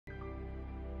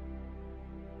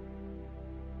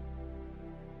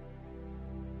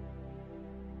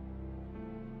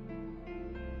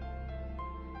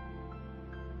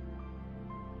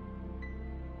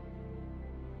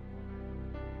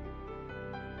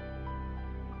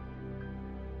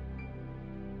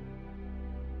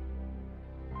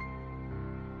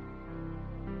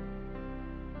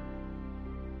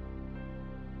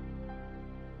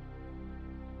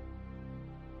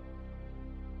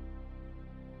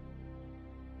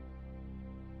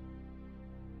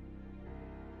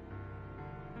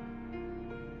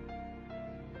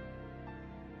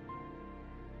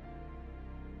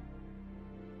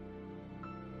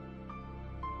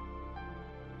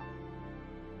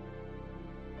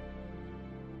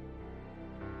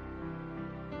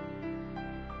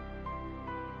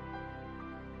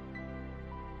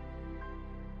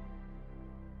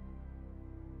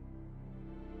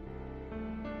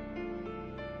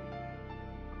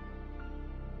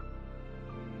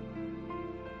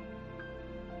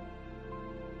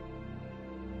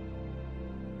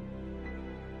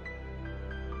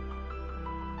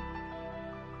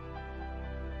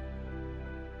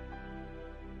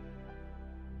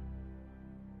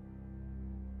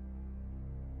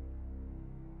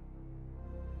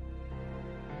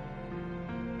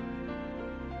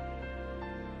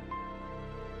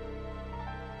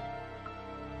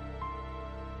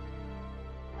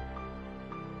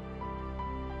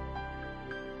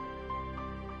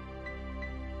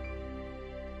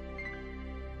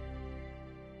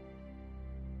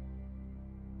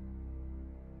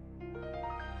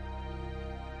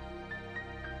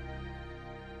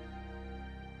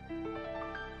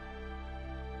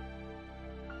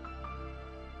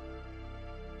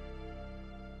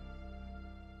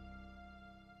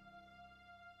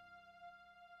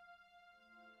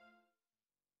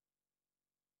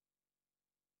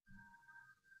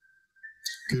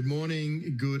Good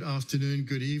morning, good afternoon,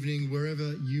 good evening,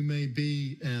 wherever you may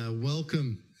be.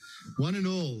 Welcome, one and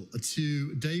all,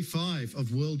 to day 5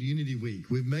 of World Unity Week.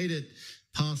 We've made it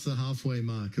past the halfway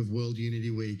mark of World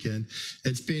Unity Week, and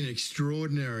it's been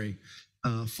extraordinary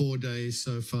 4 days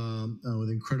so far with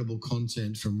incredible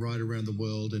content from right around the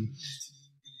world. And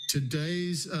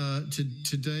today's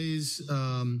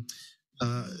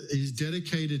is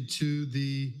dedicated to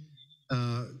the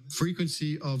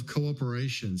frequency of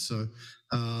cooperation. So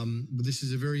this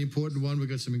is a very important one. We've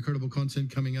got some incredible content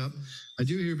coming up. I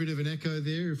do hear a bit of an echo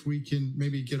there, if we can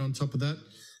maybe get on top of that.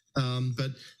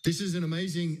 But this is an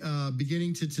amazing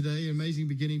beginning to today, amazing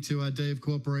beginning to our Day of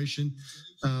Cooperation,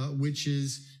 which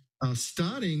is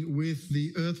starting with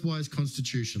the EARTHwise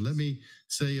Constitution. Let me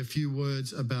say a few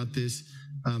words about this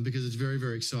because it's very,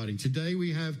 very exciting. Today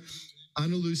we have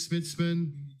Anneloes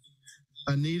Smitsman,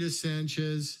 Anita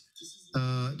Sanchez.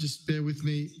 Just bear with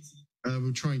me.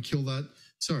 We'll try and kill that.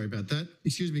 Sorry about that.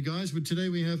 Excuse me, guys. But today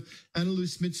we have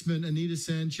Anneloes Smitsman, Anita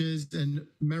Sanchez, and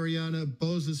Mariana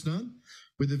Bozesan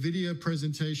with a video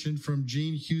presentation from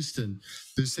Jean Houston,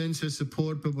 who sends her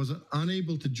support but was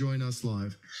unable to join us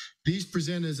live. These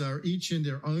presenters are each in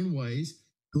their own ways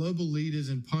global leaders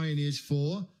and pioneers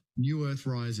for New Earth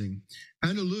Rising.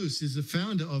 Anneloes is the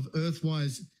founder of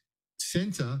EARTHwise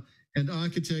Centre and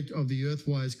architect of the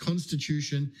EARTHwise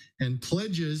Constitution and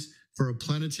Pledges for a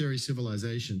Planetary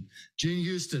Civilization. Jean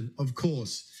Houston, of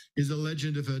course, is a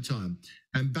legend of her time.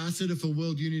 Ambassador for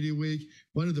World Unity Week,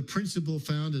 one of the principal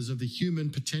founders of the Human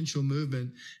Potential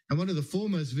Movement, and one of the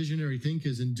foremost visionary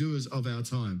thinkers and doers of our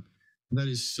time. And that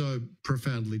is so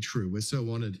profoundly true. We're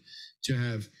so honored to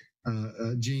have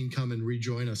Jean come and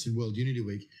rejoin us in World Unity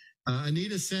Week.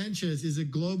 Anita Sanchez is a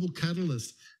global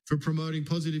catalyst for promoting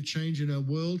positive change in our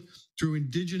world through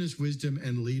indigenous wisdom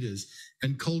and leaders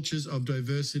and cultures of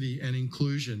diversity and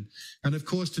inclusion. And of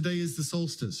course, today is the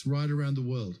solstice right around the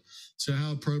world. So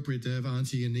how appropriate to have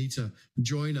Auntie Anita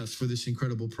join us for this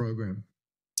incredible program.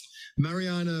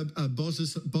 Mariana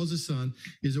Bozesan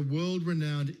is a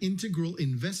world-renowned integral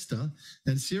investor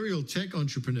and serial tech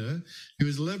entrepreneur who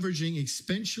is leveraging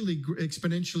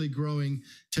exponentially growing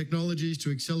technologies to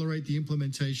accelerate the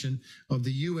implementation of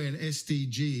the UN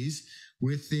SDGs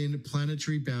within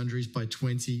Planetary Boundaries by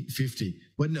 2050.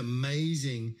 What an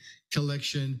amazing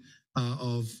collection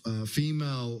of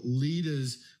female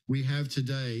leaders we have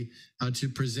today to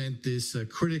present this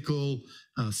critical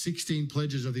 16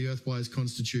 pledges of the EARTHwise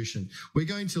Constitution. We're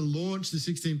going to launch the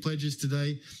 16 pledges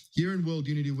today here in World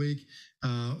Unity Week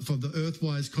for the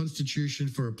EARTHwise Constitution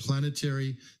for a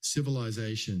Planetary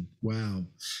Civilization. Wow.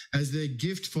 As their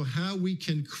gift for how we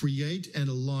can create and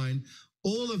align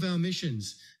all of our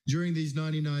missions during these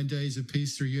 99 days of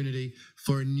peace through unity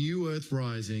for a new earth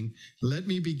rising. Let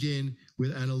me begin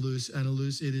with Anneloes.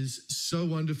 Anneloes, it is so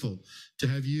wonderful to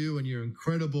have you and your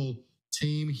incredible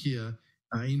team here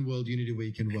in World Unity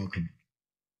Week, and welcome.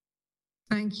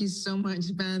 Thank you so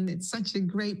much, Ben. It's such a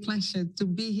great pleasure to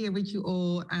be here with you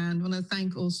all. And I want to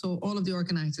thank also all of the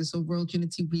organizers of World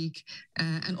Unity Week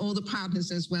and all the partners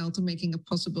as well to making it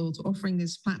possible, to offering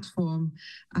this platform.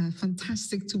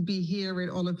 Fantastic to be here with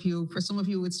all of you. For some of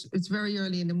you, it's very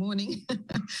early in the morning.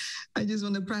 I just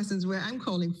want to presence where I'm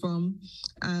calling from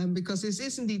because this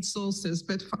is indeed solstice,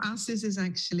 but for us, this is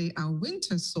actually our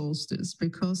winter solstice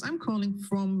because I'm calling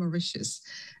from Mauritius,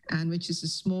 and which is a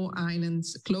small island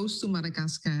close to Madagascar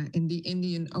in the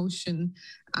Indian Ocean.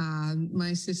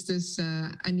 My sisters,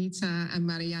 Anita and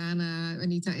Mariana.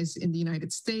 Anita is in the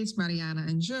United States, Mariana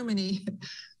in Germany.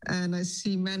 And I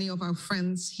see many of our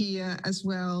friends here as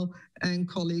well and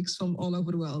colleagues from all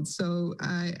over the world. So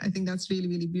I think that's really,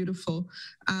 really beautiful.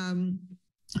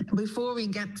 Before we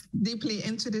get deeply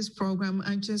into this program,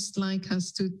 I'd just like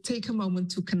us to take a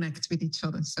moment to connect with each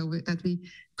other so that we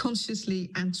consciously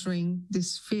entering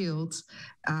this field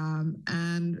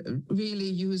and really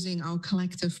using our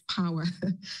collective power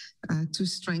to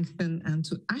strengthen and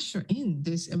to usher in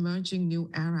this emerging new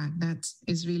era that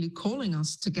is really calling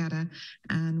us together,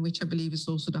 and which I believe is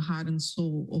also the heart and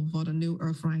soul of what a new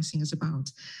earth rising is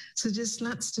about. So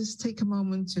let's just take a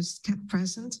moment, just get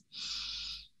present.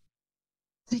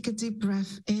 Take a deep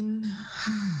breath in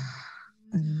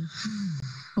and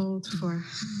hold for,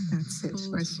 that's it,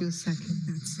 for a few seconds,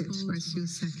 that's it, for a few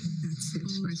seconds, that's it,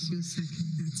 for a few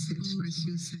seconds, that's it, for a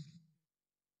few seconds.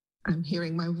 I'm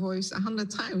hearing my voice 100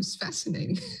 times,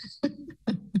 fascinating.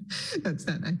 That's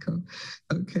that echo.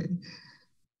 Okay.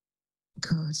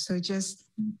 Good, so just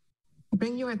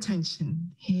bring your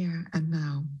attention here and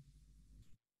now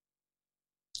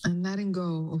and letting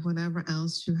go of whatever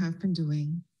else you have been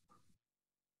doing.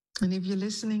 And if you're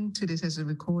listening to this as a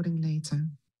recording later,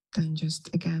 then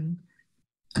just again,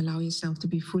 Allow yourself to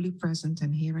be fully present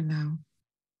and here and now.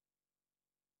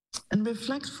 And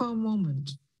reflect for a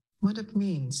moment what it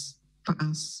means for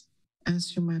us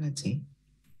as humanity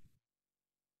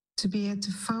to be at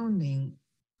the founding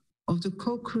of the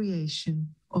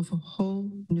co-creation of a whole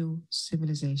new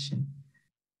civilization.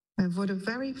 And for the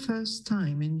very first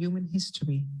time in human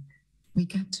history, we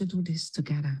get to do this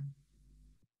together.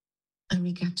 And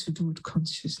we get to do it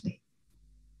consciously,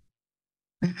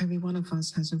 where every one of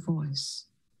us has a voice.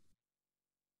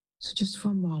 So just for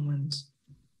a moment,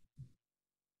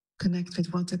 connect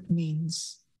with what it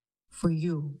means for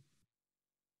you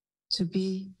to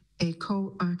be a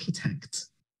co-architect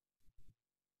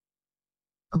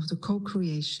of the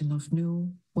co-creation of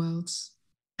new worlds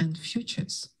and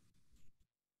futures.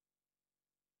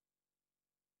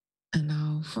 And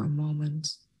now for a moment,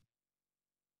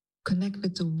 connect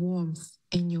with the warmth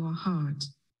in your heart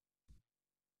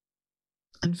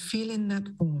and feel in that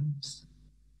warmth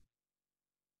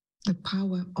the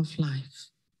power of life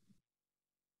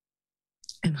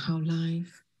and how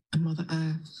life and Mother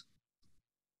Earth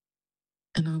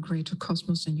and our greater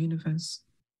cosmos and universe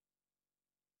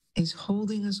is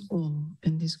holding us all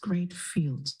in this great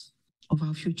field of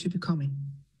our future becoming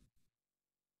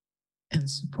and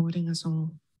supporting us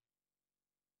all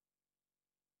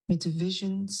with the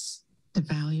visions, the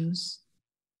values,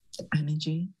 the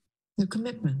energy, the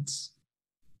commitments,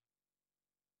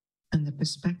 and the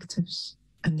perspectives,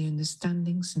 and the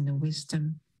understandings and the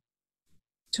wisdom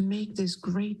to make this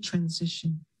great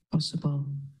transition possible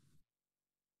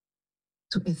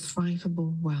to a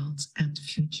thrivable world and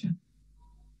future.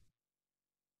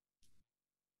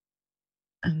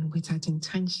 And with that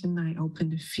intention, I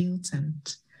open the field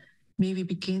and may we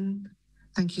begin.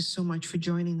 Thank you so much for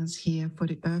joining us here for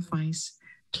the EARTHwise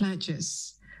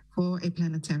Pledges for a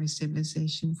Planetary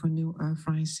Civilization for New Earth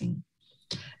Rising.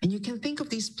 And you can think of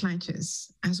these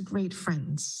pledges as great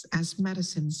friends, as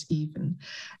medicines even,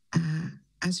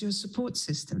 as your support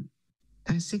system.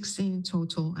 There are 16 in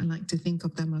total. I like to think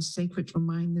of them as sacred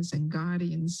reminders and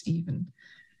guardians even,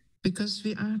 because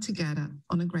we are together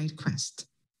on a great quest,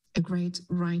 a great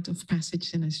rite of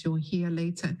passage. And as you'll hear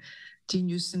later, Jean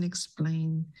Houston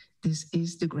explain, this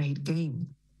is the great game.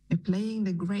 We're playing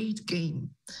the great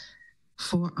game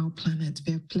for our planet.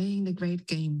 We are playing the great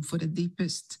game for the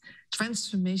deepest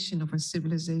transformation of our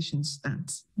civilizations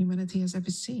that humanity has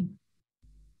ever seen.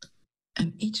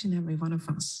 And each and every one of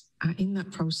us are in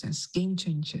that process, game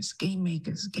changers, game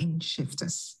makers, game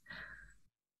shifters.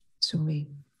 So we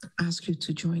ask you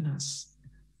to join us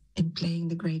in playing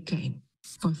the great game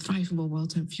for a thrivable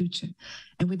world and future.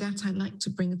 And with that, I'd like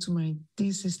to bring it to my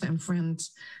dear sister and friend,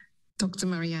 Dr.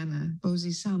 Mariana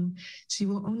Bozesan. She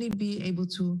will only be able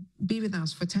to be with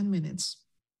us for 10 minutes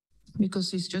because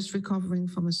she's just recovering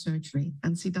from a surgery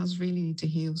and she does really need to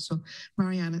heal. So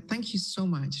Mariana, thank you so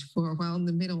much for, while in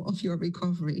the middle of your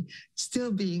recovery,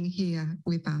 still being here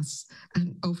with us.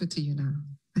 And over to you now.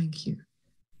 Thank you.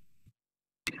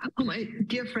 Oh, my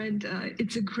dear friend,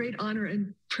 it's a great honor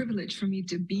and privilege for me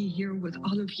to be here with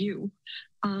all of you.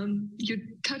 You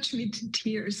touch me to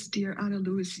tears, dear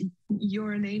Anneloes.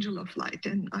 You're an angel of light,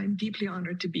 and I'm deeply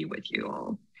honored to be with you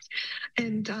all.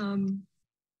 And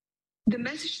the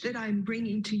message that I'm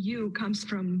bringing to you comes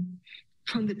from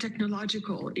the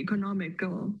technological,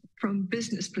 economical, from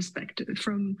business perspective,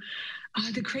 from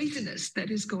the craziness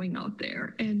that is going out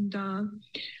there. And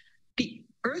the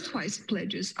EARTHwise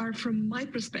pledges are, from my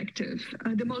perspective,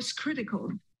 the most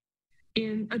critical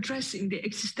in addressing the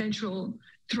existential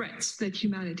threats that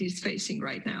humanity is facing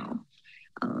right now.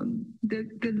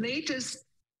 The latest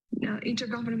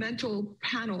Intergovernmental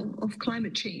Panel of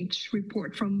Climate Change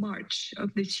report from March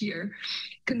of this year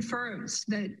confirms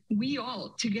that we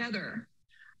all together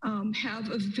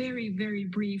have a very, very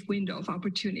brief window of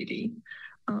opportunity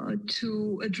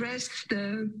to address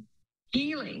the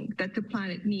healing that the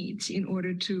planet needs in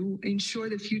order to ensure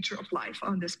the future of life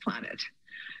on this planet,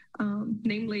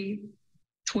 namely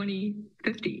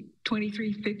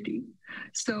 2350.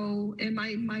 So, and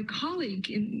my colleague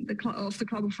of the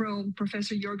Club of Rome,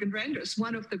 Professor Jürgen Renders,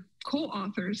 one of the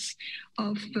co-authors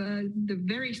of the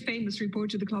very famous report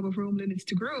to the Club of Rome, Limits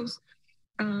to Growth,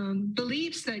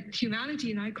 believes that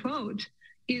humanity, and I quote,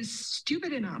 is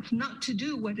stupid enough not to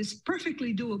do what is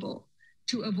perfectly doable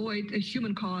to avoid a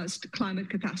human-caused climate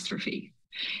catastrophe.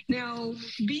 Now,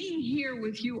 being here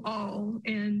with you all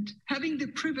and having the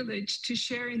privilege to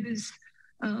share in this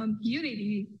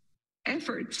unity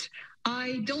efforts,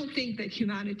 I don't think that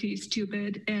humanity is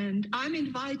stupid, and I'm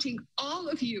inviting all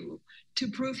of you to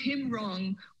prove him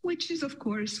wrong, which is, of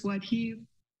course, what he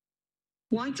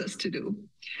wants us to do.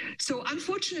 So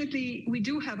unfortunately, we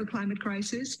do have a climate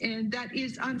crisis, and that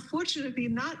is unfortunately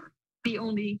not the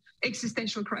only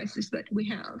existential crisis that we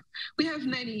have. We have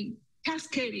many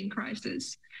cascading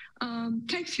crises,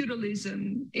 tech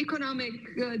feudalism, economic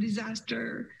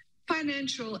disaster,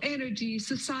 financial, energy,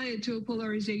 societal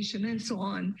polarization, and so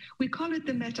on. We call it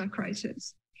the meta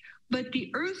crisis. But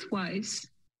the EARTHwise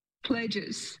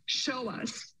pledges show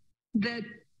us that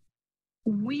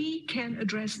we can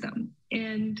address them.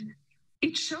 And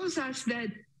it shows us that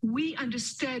we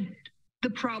understand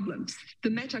the problems, the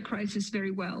meta crisis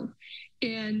very well.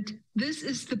 And this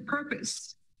is the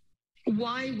purpose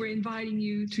why we're inviting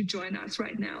you to join us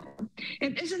right now.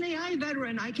 And as an AI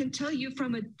veteran, I can tell you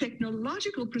from a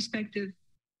technological perspective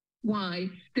why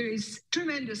there is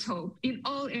tremendous hope in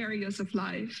all areas of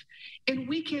life. And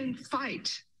we can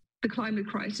fight the climate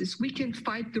crisis. We can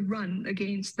fight the run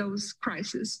against those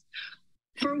crises.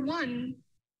 For one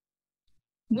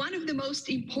of the most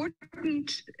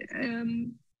important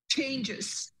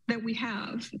changes that we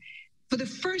have for the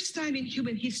first time in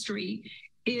human history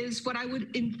is what I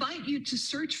would invite you to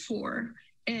search for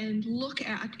and look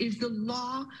at is the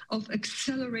law of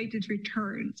accelerated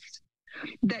returns.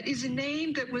 That is a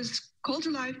name that was called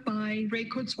to life by Ray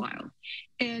Kurzweil.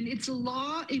 And it's a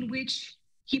law in which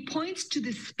he points to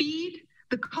the speed,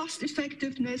 the cost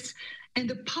effectiveness, and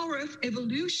the power of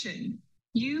evolution,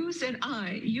 yous and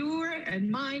I, your and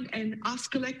mine and us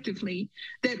collectively,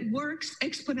 that works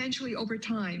exponentially over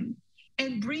time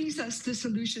and brings us the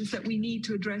solutions that we need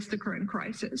to address the current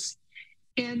crisis.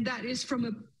 And that is from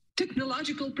a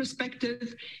technological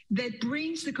perspective that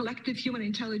brings the collective human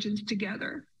intelligence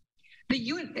together.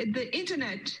 The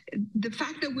internet, the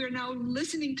fact that we're now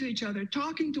listening to each other,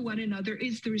 talking to one another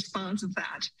is the response of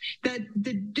that. That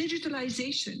the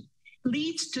digitalization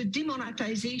leads to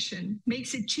demonetization,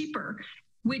 makes it cheaper,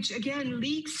 which again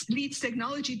leads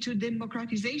technology to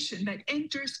democratization that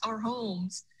enters our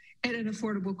homes at an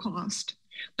affordable cost.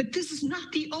 But this is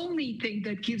not the only thing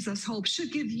that gives us hope,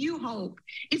 should give you hope.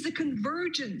 It's a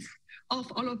convergence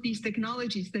of all of these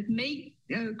technologies that make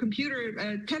a computer,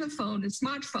 a telephone, a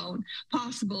smartphone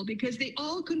possible, because they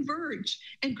all converge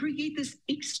and create this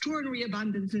extraordinary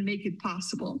abundance and make it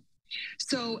possible.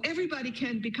 So everybody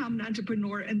can become an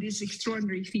entrepreneur in this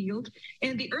extraordinary field.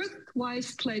 And the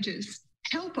EARTHwise pledges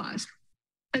help us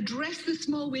address the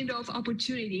small window of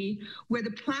opportunity where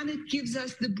the planet gives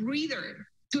us the breather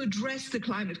to address the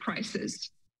climate crisis.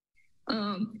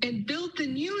 And build the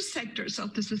new sectors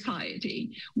of the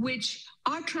society, which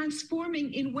are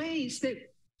transforming in ways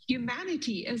that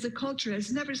humanity as a culture has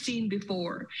never seen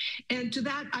before. And to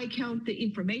that, I count the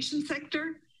information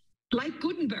sector, like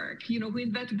Gutenberg, who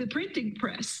invented the printing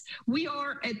press. We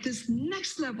are at this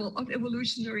next level of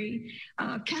evolutionary,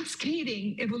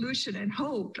 cascading evolution and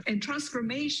hope and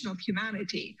transformation of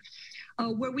humanity.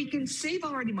 Where we can save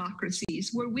our democracies,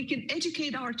 where we can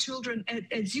educate our children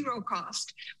at zero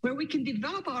cost, where we can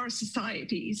develop our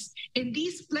societies. And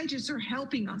these pledges are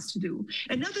helping us to do.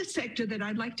 Another sector that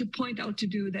I'd like to point out to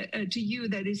you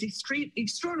that is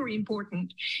extraordinarily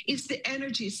important is the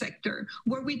energy sector,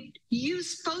 where we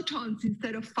use photons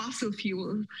instead of fossil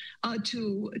fuel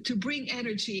to bring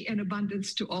energy and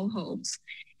abundance to all homes.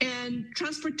 And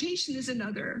transportation is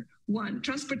another one.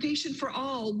 Transportation for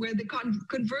all, where the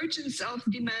convergence of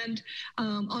demand,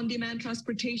 on-demand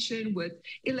transportation with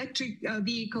electric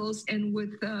vehicles and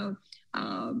with the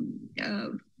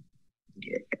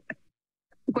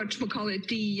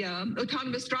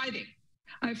autonomous driving.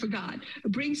 I forgot.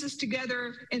 It brings us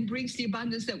together and brings the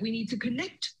abundance that we need to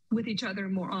connect with each other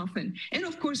more often. And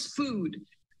of course, food.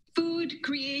 Food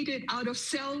created out of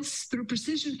cells through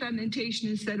precision fermentation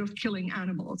instead of killing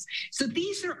animals. So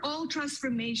these are all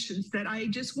transformations that I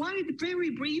just wanted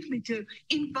very briefly to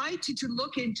invite you to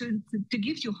look into, to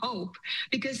give you hope,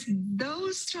 because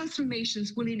those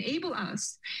transformations will enable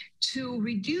us to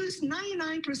reduce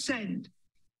 99%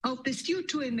 of the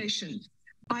CO2 emissions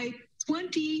by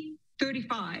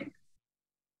 2035,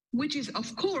 which is,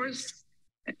 of course,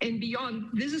 and beyond,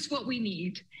 this is what we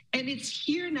need. And it's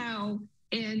here now.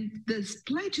 And these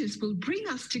pledges will bring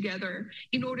us together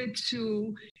in order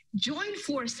to join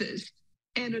forces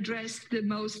and address the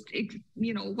most,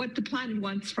 what the planet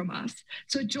wants from us.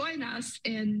 So join us,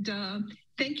 and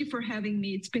thank you for having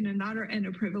me. It's been an honor and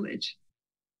a privilege.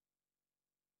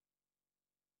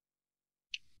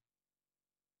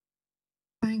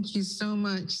 Thank you so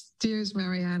much, dearest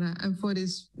Mariana, and for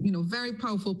this, very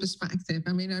powerful perspective.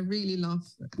 I mean, I really love,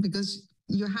 because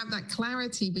you have that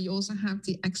clarity, but you also have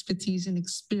the expertise and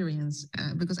experience,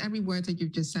 because every word that you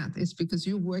just said is because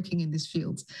you're working in this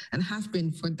field and have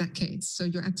been for decades. So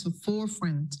you're at the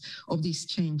forefront of these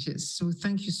changes. So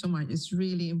thank you so much. It's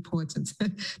really important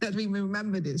that we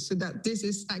remember this, so that this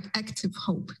is like active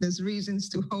hope. There's reasons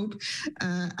to hope.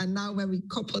 And now when we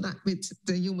couple that with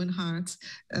the human heart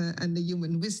and the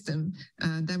human wisdom,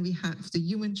 then we have the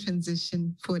human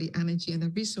transition for the energy and the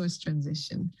resource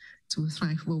transition to a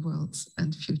thrivable world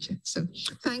and future. So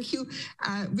thank you.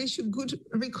 Wish you good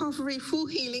recovery, full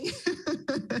healing.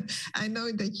 I know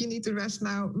that you need to rest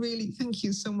now. Really, thank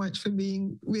you so much for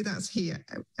being with us here,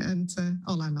 and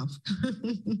all our love.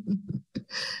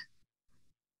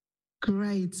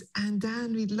 Great. And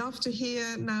then we'd love to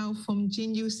hear now from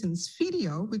Jean Houston's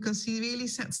video, because he really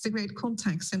sets the great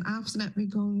context. And after that, we're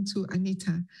going to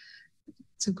Anita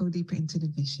to go deeper into the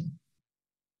vision.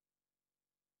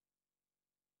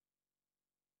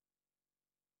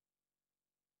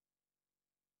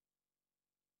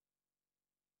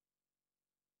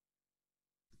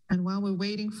 And while we're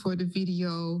waiting for the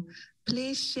video,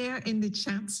 please share in the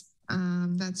chat.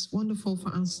 That's wonderful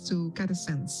for us to get a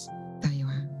sense. There you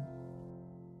are.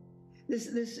 This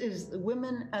is the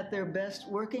women at their best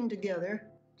working together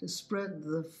to spread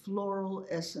the floral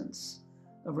essence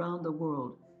around the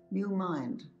world. New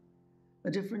mind,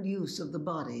 a different use of the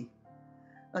body,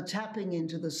 a tapping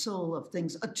into the soul of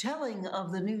things, a telling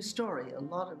of the new story. A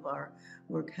lot of our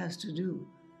work has to do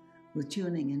with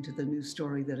tuning into the new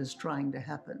story that is trying to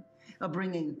happen,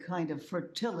 bringing a kind of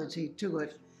fertility to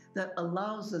it that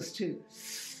allows us to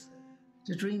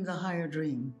dream the higher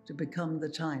dream, to become the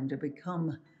time, to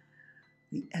become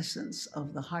the essence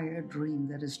of the higher dream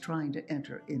that is trying to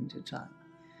enter into time.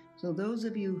 So those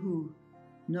of you who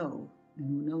know, and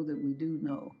who know that we do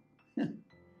know,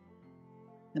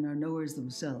 and are knowers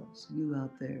themselves, you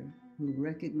out there who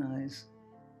recognize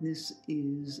this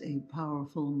is a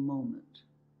powerful moment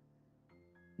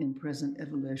in present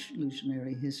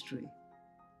evolutionary history,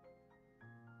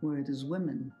 where it is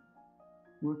women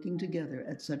working together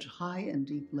at such high and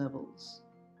deep levels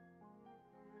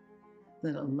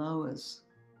that allow us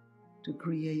to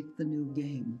create the new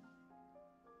game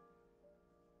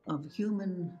of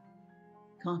human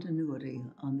continuity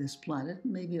on this planet,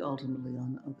 maybe ultimately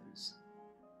on others.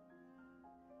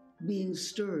 Being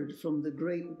stirred from the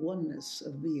great oneness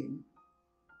of being,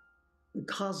 the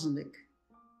cosmic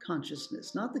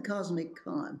consciousness, not the cosmic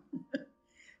con,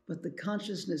 but the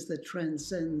consciousness that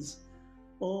transcends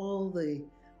all the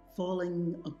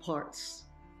falling aparts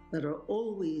that are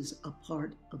always a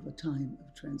part of a time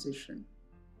of transition.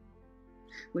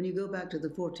 When you go back to the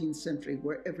 14th century,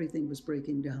 where everything was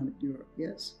breaking down in Europe,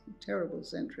 yes, a terrible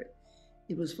century,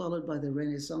 it was followed by the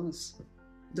Renaissance,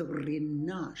 the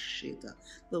Rinascita,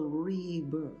 the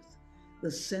rebirth,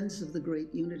 the sense of the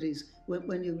great unities.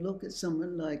 When you look at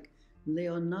someone like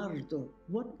Leonardo,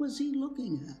 what was he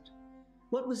looking at?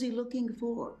 What was he looking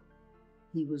for?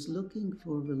 He was looking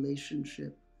for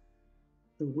relationship,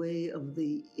 the way of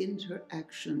the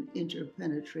interaction,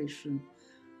 interpenetration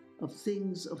of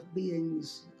things, of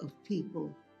beings, of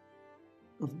people,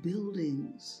 of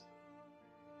buildings.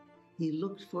 He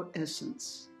looked for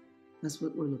essence. That's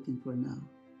what we're looking for now.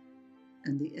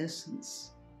 And the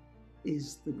essence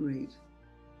is the great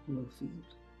flow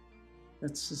field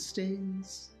that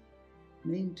sustains,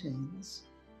 maintains,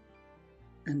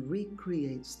 and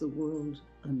recreates the world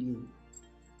anew.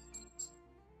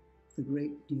 The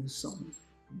great new song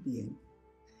of being.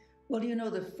 Well, you know,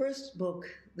 the first book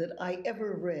that I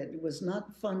ever read was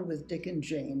not Fun with Dick and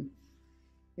Jane.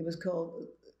 It was called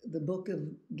The Book of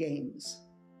Games.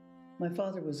 My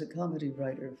father was a comedy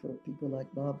writer for people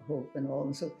like Bob Hope and all,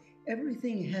 and so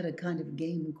everything had a kind of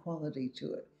game quality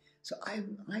to it. So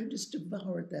I just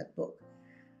devoured that book.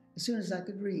 As soon as I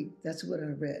could read, that's what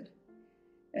I read.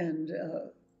 And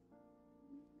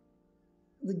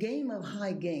the game of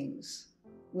high games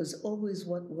was always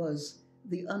what was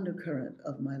the undercurrent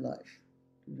of my life,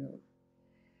 you know.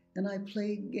 And I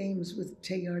played games with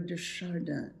Teilhard de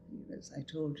Chardin, as I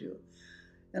told you.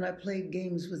 And I played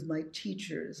games with my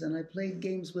teachers, and I played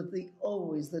games with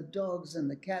always the dogs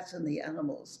and the cats and the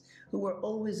animals, who were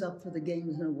always up for the game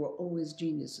and who were always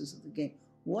geniuses of the game.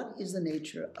 What is the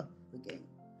nature of the game?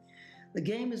 The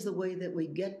game is the way that we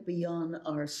get beyond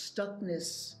our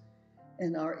stuckness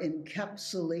and our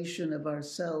encapsulation of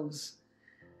ourselves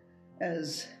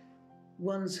as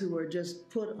ones who are just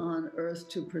put on earth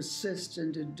to persist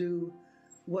and to do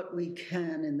what we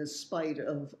can in the spite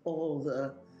of all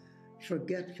the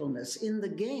forgetfulness. In the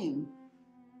game,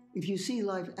 if you see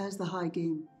life as the high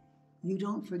game, you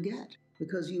don't forget,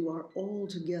 because you are all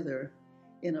together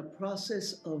in a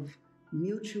process of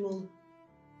mutual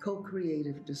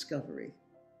co-creative discovery.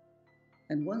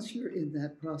 And once you're in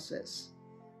that process,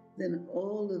 then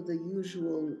all of the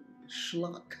usual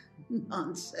schlock,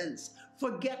 nonsense,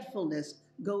 forgetfulness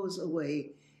goes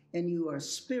away, and you are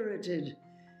spirited,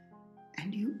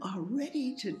 and you are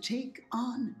ready to take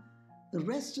on the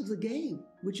rest of the game,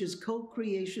 which is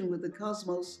co-creation with the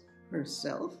cosmos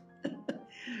herself,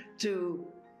 to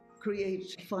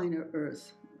create a finer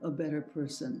earth, a better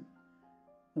person,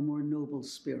 a more noble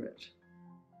spirit,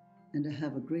 and to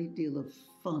have a great deal of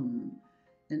fun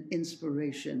and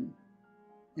inspiration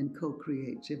and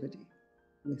co-creativity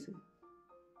with it.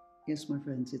 Yes, my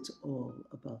friends, it's all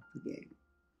about the game.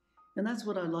 And that's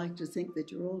what I like to think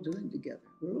that you're all doing together.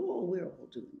 We're all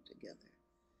doing together,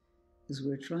 is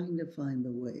we're trying to find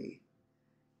the way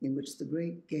in which the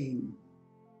great game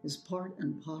is part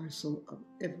and parcel of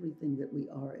everything that we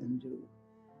are and do.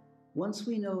 Once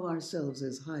we know ourselves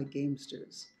as high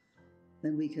gamesters,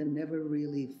 then we can never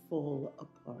really fall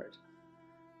apart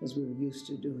as we're used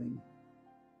to doing.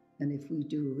 And if we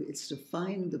do, it's to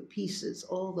find the pieces,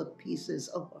 all the pieces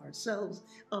of ourselves,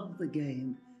 of the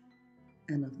game,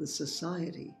 and of the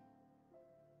society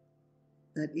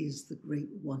that is the great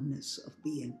oneness of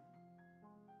being.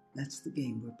 That's the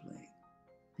game we're playing.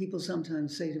 People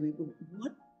sometimes say to me, well,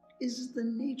 what is the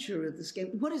nature of this game?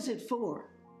 What is it for?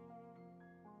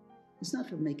 It's not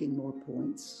for making more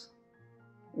points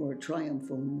or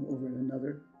triumphing over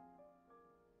another.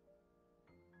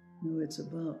 No, it's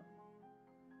about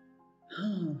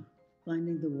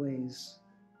finding the ways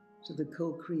to the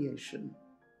co-creation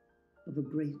of a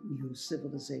great new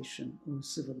civilization or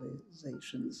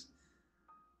civilizations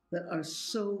that are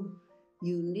so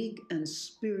unique and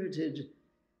spirited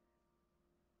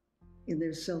in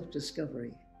their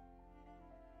self-discovery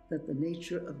that the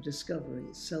nature of discovery,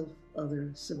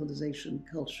 self-other civilization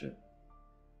culture,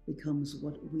 becomes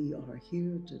what we are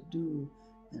here to do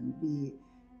and be.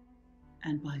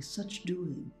 And by such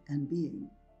doing and being,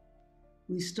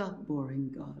 we stop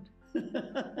boring God.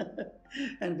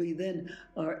 And we then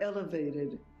are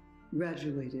elevated,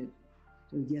 graduated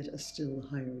to yet a still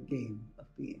higher game of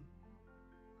being.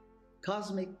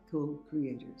 Cosmic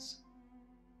co-creators.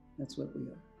 That's what we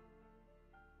are.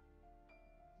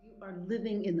 You are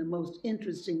living in the most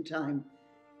interesting time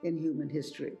in human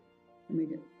history. I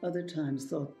mean, other times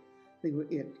thought they were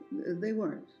it. They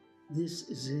weren't. This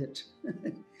is it.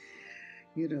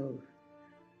 You know,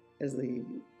 as the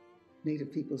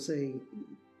native people say,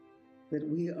 that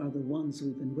we are the ones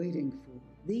we've been waiting for.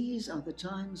 These are the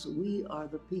times, we are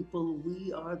the people,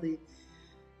 we are the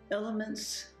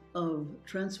elements of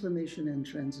transformation and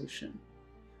transition.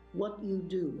 What you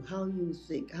do, how you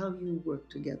think, how you work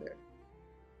together,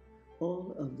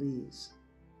 all of these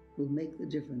will make the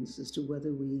difference as to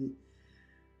whether we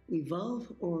evolve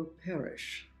or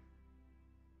perish.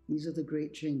 These are the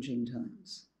great changing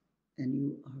times, and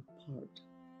you are part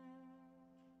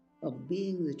of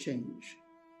being the change,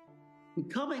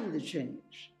 becoming the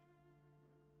change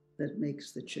that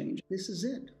makes the change. This is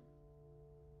it.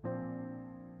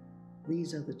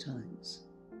 These are the times,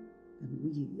 and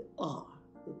we are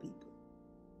the people.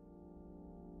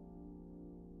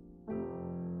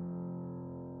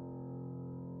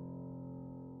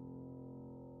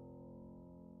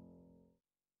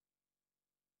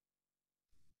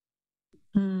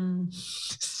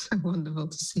 So wonderful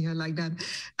to see her like that.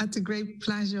 I had the great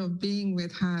pleasure of being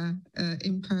with her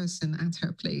in person at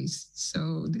her place.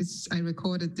 So I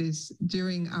recorded this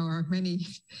during our many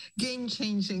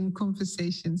game-changing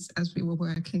conversations as we were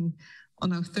working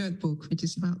on our third book, which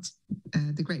is about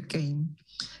the great game.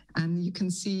 And you can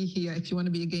see here, if you want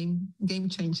to be a game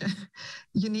changer,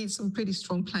 you need some pretty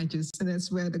strong pledges. And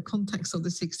that's where the context of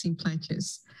the 16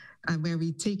 pledges, where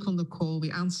we take on the call,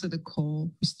 we answer the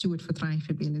call, we steward for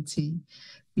thrivability,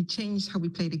 we change how we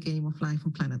play the game of life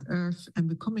on planet Earth, and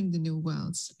becoming the new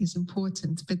worlds is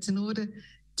important. But in order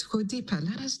to go deeper,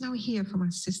 let us now hear from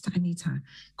our sister Anita.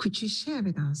 Could you share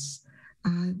with us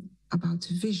about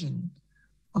the vision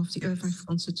of the EARTHwise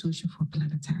Constitution for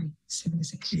Planetary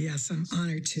Civilization? Yes, I'm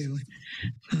honored to.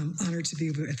 I'm honored to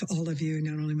be with all of you,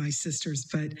 not only my sisters,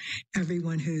 but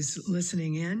everyone who's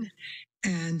listening in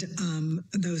and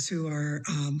those who are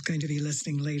going to be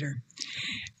listening later.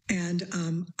 And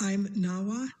I'm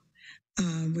Nawa,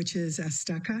 which is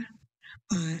Azteca,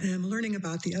 and I'm learning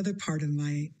about the other part of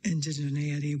my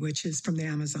indigeneity, which is from the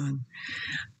Amazon.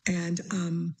 And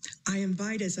I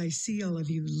invite, as I see all of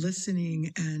you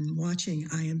listening and watching,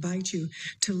 I invite you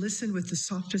to listen with the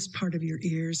softest part of your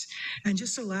ears and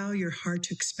just allow your heart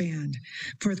to expand.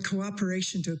 For the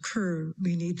cooperation to occur,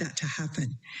 we need that to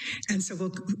happen. And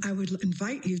so I would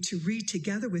invite you to read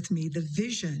together with me the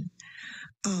vision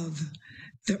of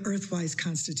the EARTHwise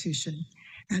Constitution.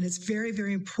 And it's very,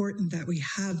 very important that we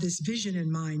have this vision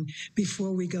in mind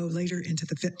before we go later into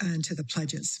the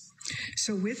pledges.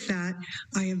 So with that,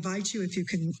 I invite you, if you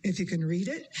can read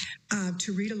it,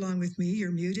 to read along with me.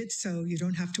 You're muted, so you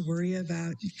don't have to worry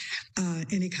about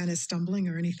any kind of stumbling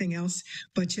or anything else.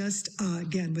 But just,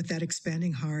 again, with that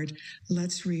expanding heart,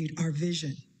 let's read our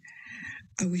vision.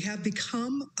 We have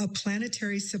become a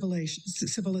planetary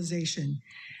civilization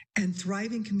and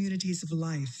thriving communities of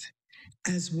life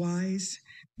as wise,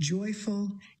 joyful,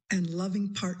 and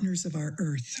loving partners of our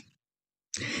Earth.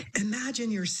 Imagine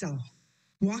yourself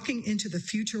walking into the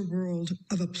future world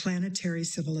of a planetary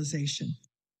civilization,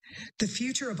 the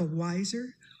future of a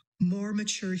wiser, more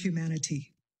mature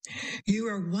humanity. You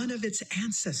are one of its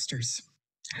ancestors,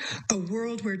 a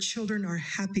world where children are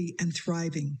happy and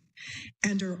thriving,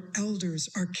 and our elders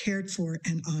are cared for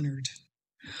and honored.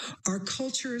 Our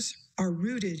cultures are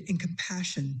rooted in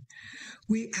compassion.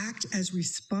 We act as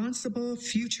responsible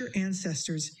future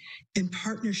ancestors in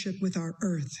partnership with our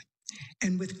Earth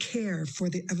and with care for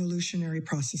the evolutionary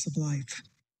process of life.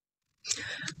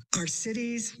 Our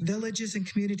cities, villages, and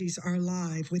communities are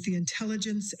alive with the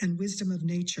intelligence and wisdom of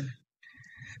nature,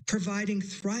 providing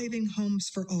thriving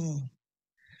homes for all.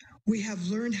 We have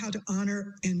learned how to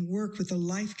honor and work with the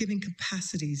life-giving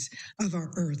capacities of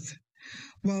our Earth,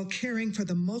 while caring for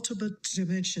the multiple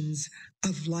dimensions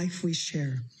of life we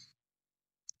share.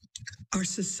 Our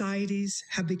societies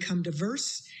have become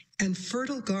diverse and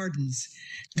fertile gardens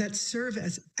that serve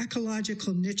as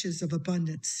ecological niches of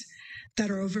abundance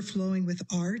that are overflowing with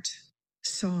art,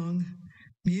 song,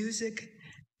 music,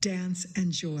 dance,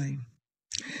 and joy.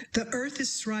 The Earth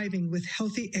is thriving with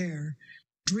healthy air,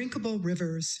 drinkable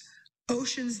rivers,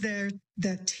 oceans there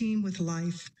that teem with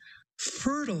life,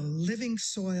 fertile living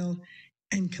soil,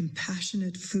 and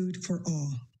compassionate food for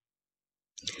all.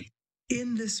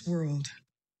 In this world,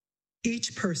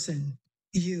 each person,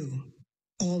 you,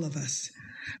 all of us,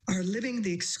 are living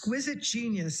the exquisite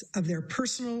genius of their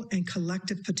personal and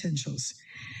collective potentials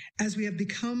as we have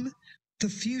become the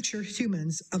future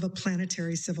humans of a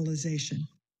planetary civilization,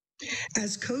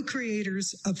 as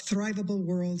co-creators of thrivable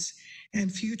worlds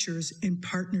and futures in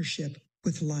partnership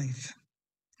with life.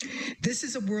 This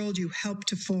is a world you helped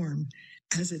to form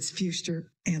as its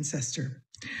future ancestor,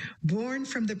 born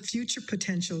from the future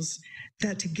potentials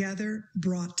that together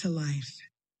brought to life.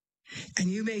 And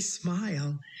you may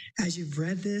smile as you've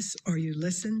read this or you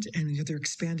listened and with your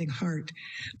expanding heart,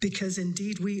 because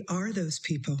indeed we are those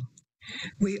people.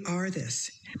 We are this.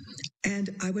 And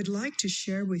I would like to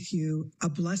share with you a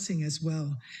blessing as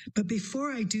well. But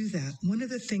before I do that, one of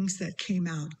the things that came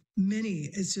out, many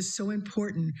is just so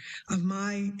important, of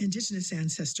my indigenous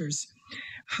ancestors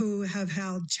who have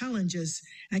had challenges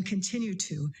and continue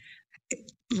to,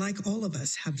 like all of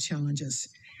us have challenges.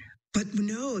 But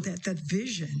know that that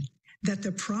vision, that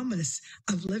the promise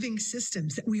of living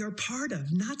systems that we are part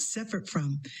of, not separate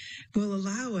from, will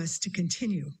allow us to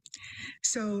continue.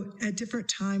 So at different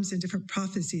times and different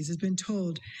prophecies, it's been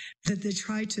told that they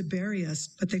tried to bury us,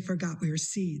 but they forgot we are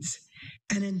seeds.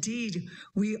 And indeed,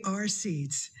 we are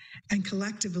seeds, and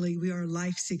collectively we are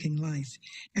life-seeking life.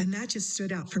 And that just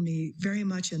stood out for me very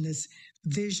much in this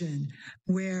vision,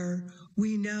 where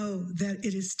we know that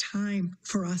it is time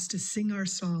for us to sing our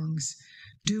songs,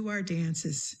 do our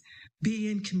dances,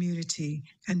 be in community,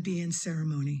 and be in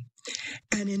ceremony.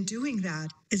 And in doing that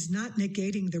is not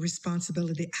negating the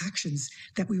responsibility actions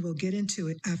that we will get into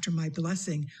it after my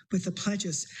blessing with the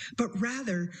pledges, but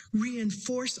rather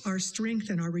reinforce our strength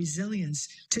and our resilience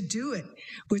to do it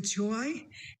with joy,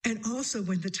 and also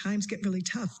when the times get really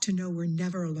tough to know we're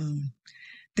never alone.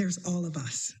 There's all of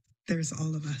us. There's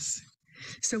all of us.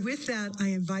 So with that, I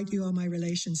invite you, all my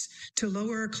relations, to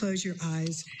lower or close your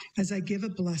eyes as I give a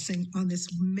blessing on this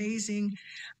amazing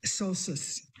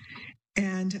solstice.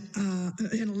 And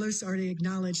Anneloes already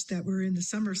acknowledged that we're in the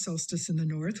summer solstice in the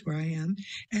north, where I am,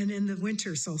 and in the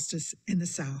winter solstice in the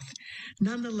south.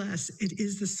 Nonetheless, it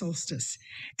is the solstice.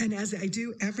 And as I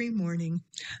do every morning,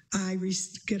 I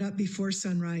get up before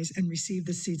sunrise and receive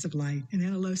the seeds of light. And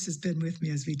Anneloes has been with me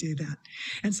as we do that.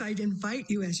 And so I'd invite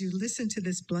you, as you listen to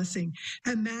this blessing,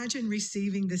 imagine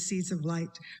receiving the seeds of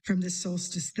light from this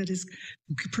solstice that is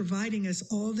providing us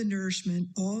all the nourishment,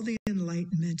 all the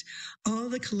enlightenment, all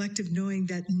the collective knowing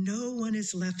that no one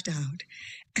is left out.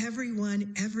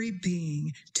 Everyone, every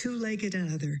being, two-legged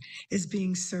and other, is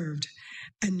being served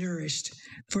and nourished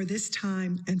for this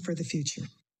time and for the future.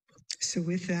 So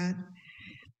with that,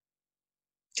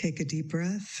 take a deep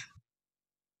breath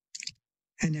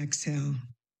and exhale,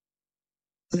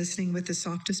 listening with the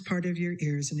softest part of your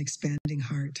ears and expanding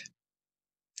heart.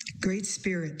 Great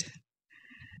Spirit,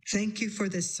 Thank you for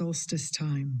this solstice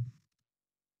time.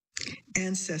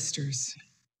 Ancestors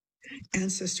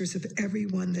of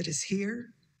everyone that is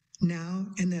here now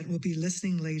and that will be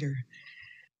listening later,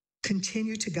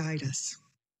 continue to guide us,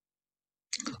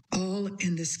 all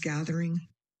in this gathering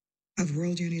of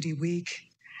World Unity Week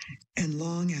and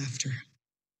long after,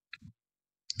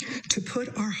 to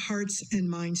put our hearts and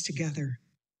minds together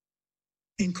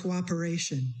in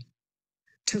cooperation,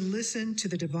 to listen to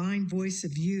the divine voice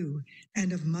of you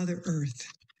and of Mother Earth,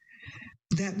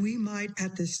 that we might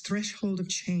at this threshold of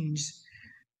change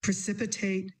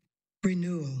precipitate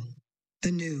renewal,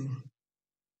 the new.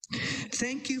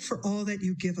 Thank you for all that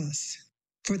you give us,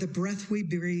 for the breath we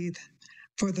breathe,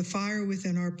 for the fire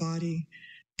within our body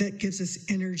that gives us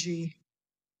energy,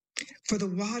 for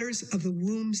the waters of the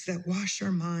wombs that wash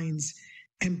our minds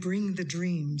and bring the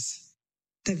dreams,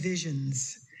 the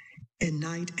visions in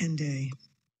night and day.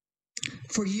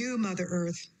 For you, Mother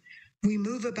Earth, we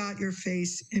move about your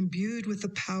face imbued with the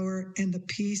power and the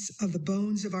peace of the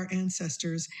bones of our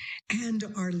ancestors and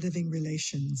our living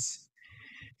relations.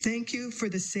 Thank you for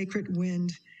the sacred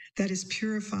wind that is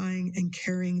purifying and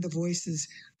carrying the voices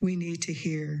we need to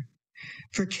hear,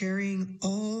 for carrying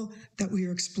all that we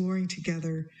are exploring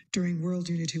together during World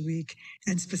Unity Week,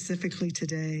 and specifically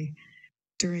today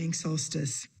during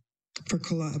solstice, for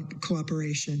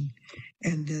cooperation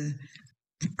and the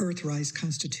EARTHwise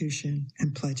Constitution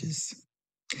and Pledges.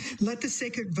 Let the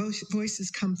sacred voices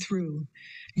come through,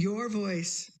 your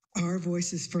voice, our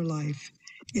voices for life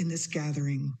in this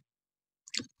gathering.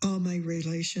 All my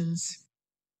relations,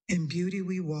 in beauty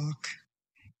we walk,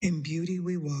 in beauty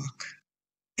we walk,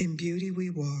 in beauty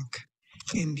we walk,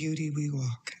 in beauty we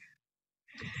walk.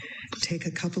 Take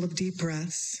a couple of deep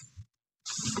breaths,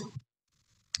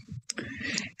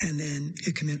 and then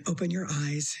you can open your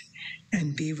eyes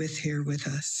and be here with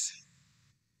us.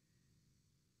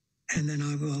 And then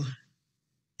I will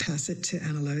pass it to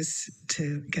Anneloes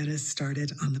to get us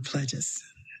started on the pledges.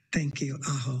 Thank you.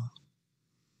 Aho.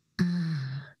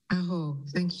 Aho,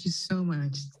 thank you so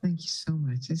much. Thank you so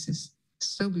much. This is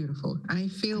so beautiful. I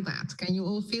feel that. Can you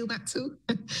all feel that too?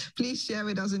 Please share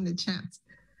with us in the chat.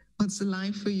 What's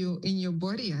alive for you in your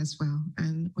body as well,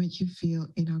 and what you feel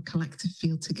in our collective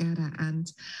field together.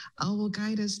 And I will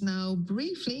guide us now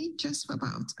briefly, just for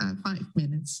about 5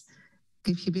 minutes,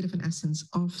 give you a bit of an essence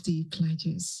of the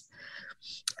pledges.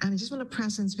 And I just want to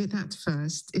presence with that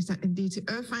first, is that indeed the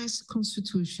EARTHwise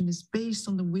Constitution is based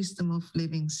on the wisdom of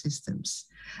living systems.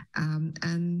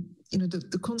 And you know,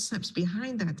 the concepts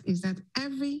behind that is that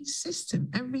every system,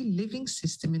 every living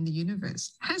system in the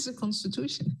universe has a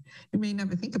constitution. You may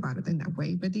never think about it in that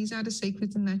way, but these are the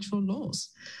sacred and natural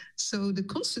laws. So the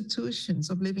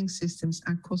constitutions of living systems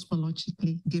are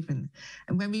cosmologically given.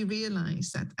 And when we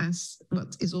realize that, as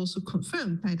what is also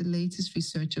confirmed by the latest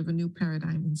research of a new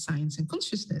paradigm in science and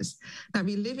consciousness, that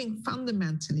we're living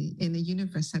fundamentally in a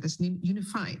universe that is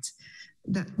unified.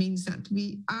 That means that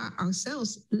we are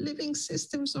ourselves living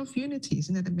systems of unity.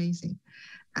 Isn't that amazing?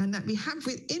 And that we have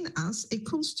within us a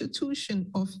constitution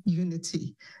of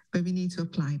unity, but we need to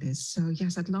apply this. So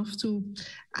yes, I'd love to,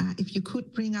 if you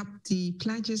could bring up the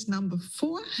pledges number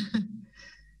 4,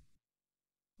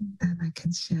 then I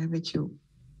can share with you,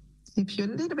 give you a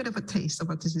little bit of a taste of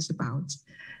what this is about.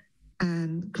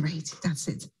 And great, that's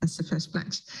it. That's the first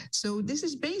pledge. So this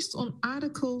is based on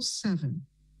Article 7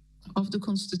 of the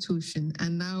Constitution.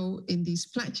 And now in these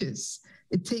pledges,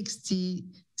 it takes the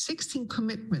 16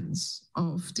 commitments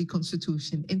of the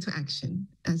Constitution into action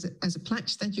as a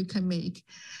pledge that you can make.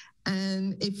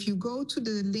 And if you go to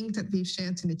the link that we've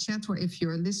shared in the chat, or if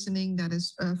you're listening, that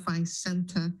is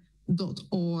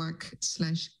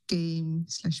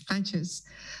earthwisecenter.org/game/pledges,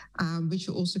 which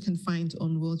you also can find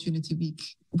on World Unity Week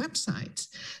website.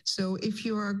 So if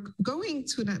you are going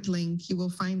to that link, you will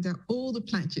find there all the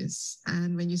pledges.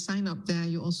 And when you sign up there,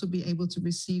 you'll also be able to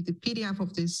receive the PDF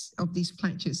of these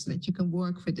pledges so that you can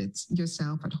work with it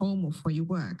yourself at home or for your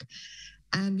work.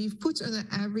 And we've put under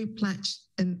every pledge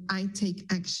an I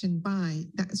take action by,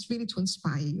 that is really to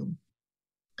inspire you.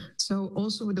 So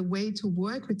also the way to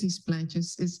work with these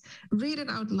pledges is read it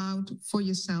out loud for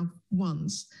yourself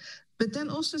once, but then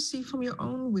also see from your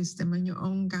own wisdom and your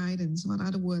own guidance, what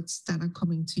are the words that are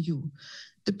coming to you.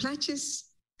 The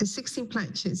pledges, the 16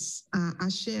 pledges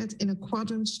are shared in a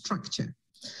quadrant structure.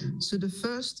 So the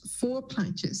first 4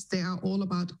 pledges, they are all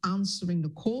about answering the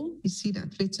call. You see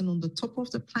that written on the top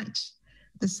of the pledge.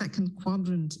 The second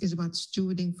quadrant is about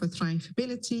stewarding for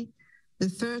thrivability. The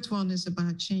third one is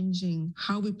about changing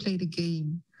how we play the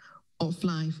game of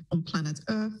life on planet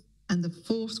Earth. And the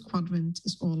fourth quadrant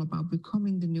is all about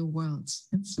becoming the new worlds.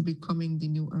 It's becoming the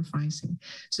new Earth rising.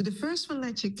 So the first one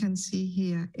that you can see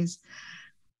here is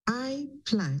I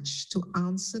pledge to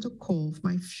answer the call of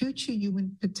my future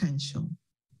human potential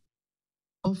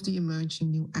of the emerging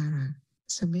new era.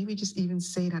 So maybe just even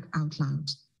say that out loud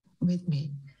with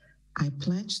me. I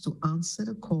pledge to answer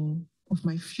the call of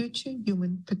my future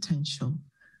human potential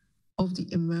of the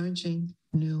emerging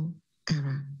new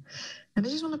era. And I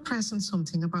just want to press on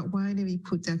something about why do we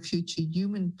put that future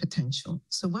human potential.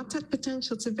 So what that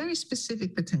potential, it's a very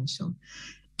specific potential.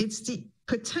 It's the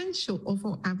potential of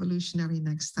our evolutionary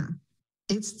next step.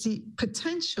 It's the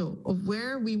potential of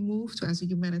where we move to as a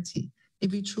humanity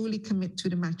if we truly commit to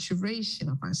the maturation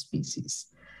of our species.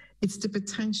 It's the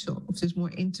potential of this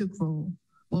more integral,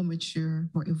 more mature,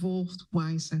 more evolved,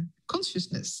 wiser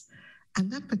consciousness. And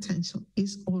that potential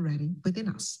is already within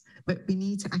us, but we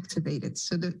need to activate it.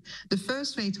 So the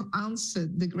first way to answer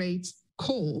the great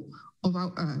call of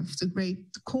our Earth, the great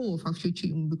call of our future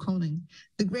human becoming,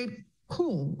 the great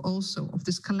call also of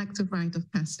this collective rite of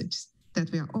passage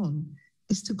that we are on,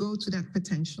 is to go to that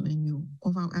potential in you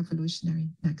of our evolutionary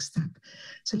next step.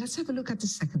 So let's have a look at the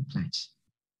second pledge.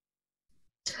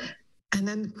 And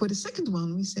then for the second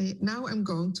one, we say, now I'm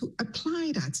going to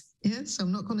apply that. Yeah? So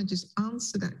I'm not going to just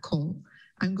answer that call.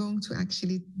 I'm going to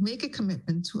actually make a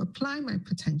commitment to apply my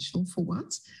potential for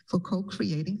what? For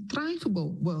co-creating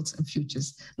thrivable worlds and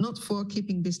futures, not for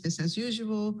keeping business as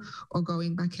usual or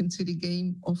going back into the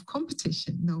game of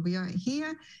competition. No, we are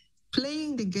here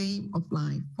playing the game of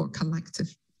life for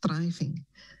collective thriving.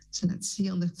 So let's see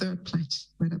on the third pledge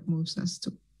where that moves us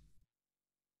to.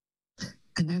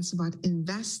 And that's about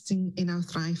investing in our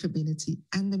thrivability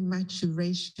and the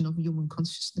maturation of human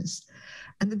consciousness.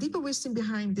 And the deeper wisdom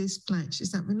behind this pledge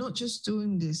is that we're not just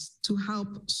doing this to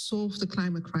help solve the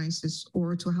climate crisis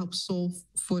or to help solve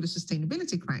for the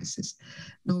sustainability crisis.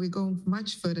 No, we're going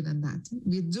much further than that.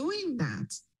 We're doing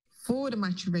that for the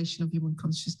maturation of human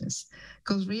consciousness,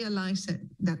 because realize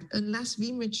that unless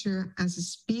we mature as a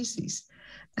species,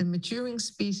 and maturing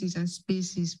species and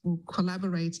species will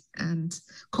collaborate and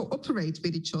cooperate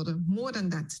with each other. More than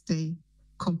that, they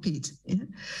compete. Yeah?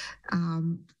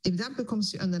 If that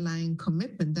becomes the underlying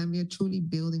commitment, then we are truly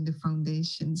building the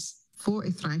foundations for a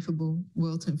thrivable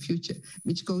world and future,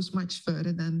 which goes much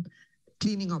further than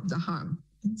cleaning up the harm.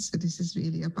 So this is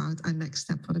really about our next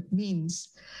step, what it means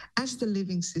as the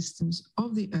living systems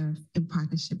of the Earth in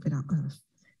partnership with our Earth.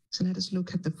 So let us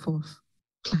look at the fourth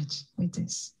pledge with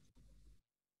this.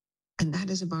 And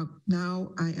that is about now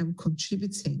I am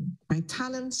contributing my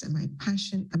talents and my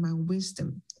passion and my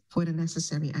wisdom for the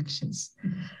necessary actions.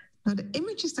 Now, the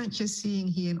images that you're seeing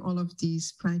here in all of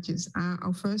these pledges are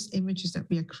our first images that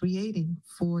we are creating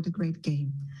for the great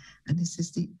game. And this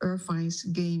is the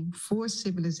EARTHwise game for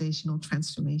civilizational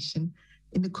transformation.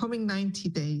 In the coming 90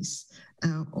 days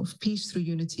of Peace Through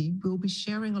Unity, we'll be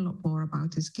sharing a lot more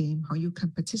about this game, how you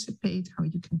can participate, how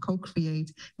you can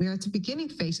co-create. We are at the beginning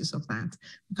phases of that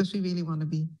because we really want to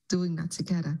be doing that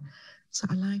together. So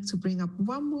I'd like to bring up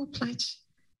one more pledge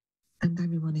and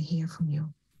then we want to hear from you.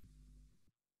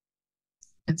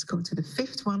 Let's go to the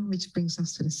fifth one, which brings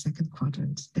us to the second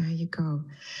quadrant. There you go.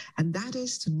 And that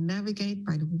is to navigate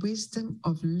by the wisdom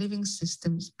of living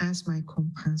systems as my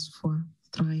compass for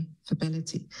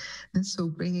thrivability. And so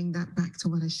bringing that back to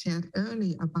what I shared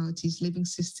earlier about these living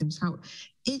systems, how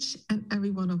each and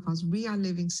every one of us, we are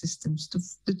living systems.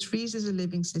 The trees is a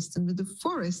living system, but the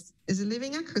forest is a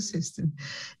living ecosystem.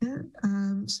 Yeah?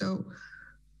 So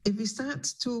if we start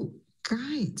to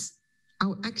guide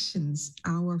our actions,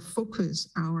 our focus,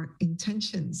 our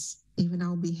intentions, even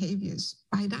our behaviors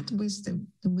by that wisdom,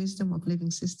 the wisdom of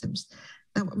living systems,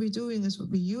 then what we're doing is what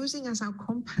we're using as our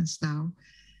compass now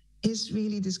is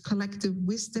really this collective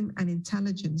wisdom and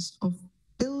intelligence of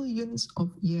billions of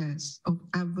years of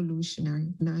evolutionary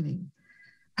learning.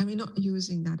 And we're not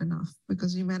using that enough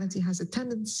because humanity has a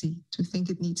tendency to think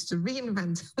it needs to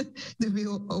reinvent the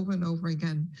wheel over and over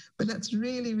again. But let's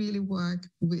really, really work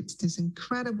with this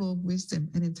incredible wisdom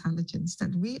and intelligence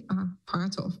that we are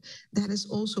part of that is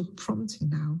also prompting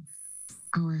now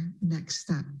our next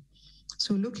step.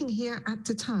 So looking here at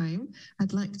the time,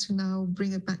 I'd like to now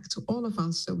bring it back to all of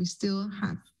us so we still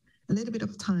have a little bit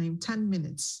of time, 10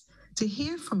 minutes, to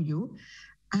hear from you.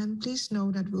 And please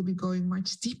know that we'll be going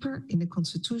much deeper in the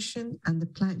Constitution and the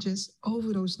pledges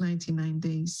over those 99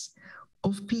 days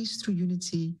of Peace Through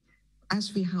Unity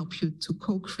as we help you to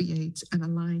co-create and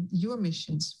align your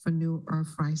missions for new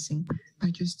Earth Rising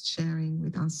by just sharing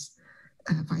with us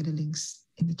via the links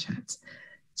in the chat.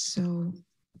 So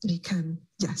we can,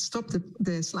 stop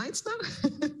the slides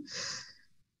now.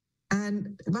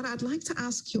 And what I'd like to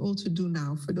ask you all to do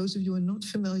now, for those of you who are not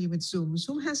familiar with Zoom,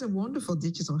 Zoom has a wonderful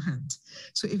digital hand.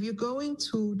 So if you're going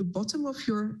to the bottom of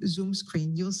your Zoom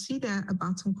screen, you'll see there a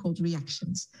button called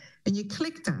reactions. And you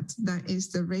click that, that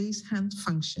is the raise hand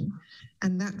function.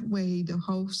 And that way the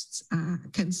hosts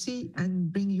can see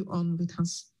and bring you on with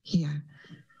us here.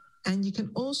 And you can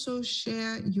also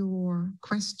share your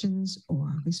questions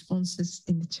or responses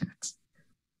in the chat.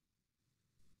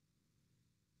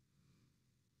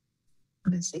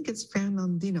 And I think it's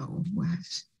Fernandino who I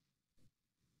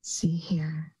see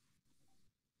here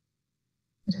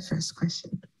with the first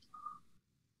question.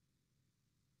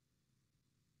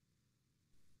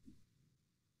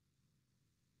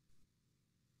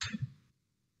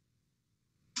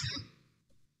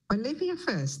 Olivia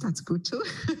first, that's good too.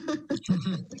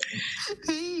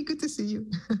 Hey, good to see you.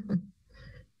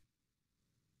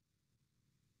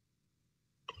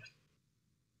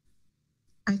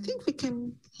 I think we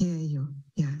can hear you,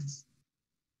 yes.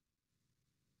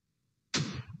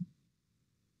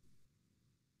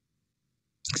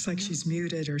 Looks like she's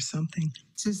muted or something.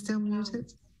 She's still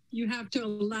muted? You have to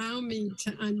allow me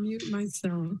to unmute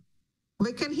myself.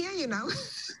 We can hear you now.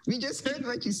 We just heard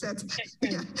what you said.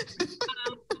 Okay. Yeah.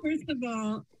 First of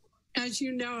all, as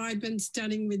you know, I've been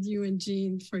studying with you and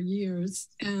Jean for years,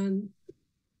 and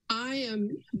I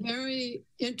am very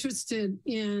interested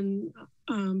in,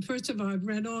 first of all, I've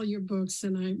read all your books,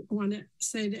 and I want to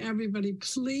say to everybody,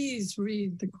 please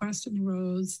read The Quest of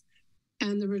Rose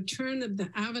and The Return of the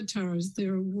Avatars.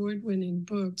 They're award-winning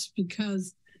books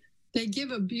because they give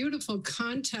a beautiful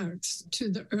context to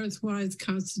the EARTHwise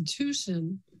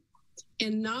Constitution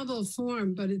in novel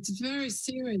form, but it's very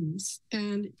serious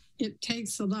and it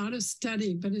takes a lot of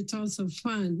study, but it's also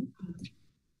fun.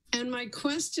 And my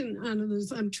question,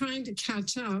 Anneloes, I'm trying to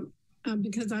catch up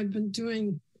because I've been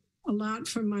doing a lot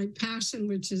for my passion,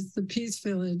 which is the Peace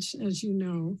Village, as you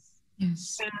know.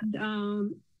 Yes.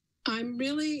 And I'm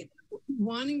really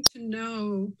wanting to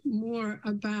know more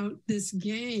about this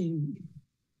game.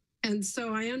 And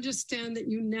so I understand that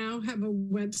you now have a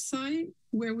website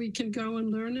where we can go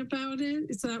and learn about it.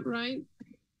 Is that right?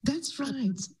 That's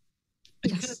right.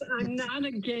 Because I'm not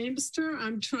a gamester.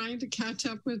 I'm trying to catch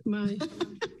up with my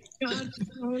godson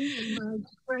and my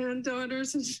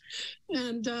granddaughters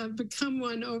and become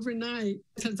one overnight,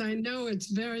 because I know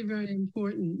it's very, very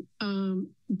important.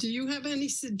 Do you have any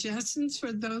suggestions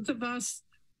for those of us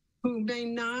who may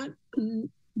not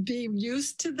be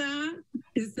used to that?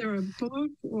 Is there a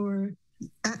book or?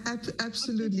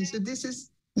 Absolutely. So this is,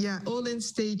 all in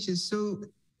stages. So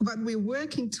what we're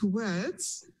working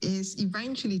towards is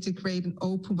eventually to create an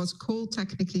open, what's called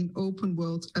technically an open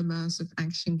world immersive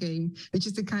action game, which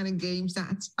is the kind of games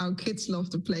that our kids love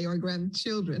to play, our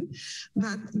grandchildren,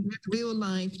 but with real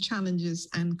life challenges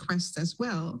and quests as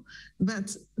well.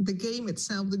 But the game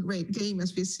itself, the great game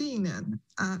as we're seeing then,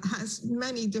 has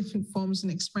many different forms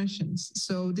and expressions.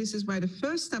 So this is why the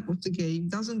first step of the game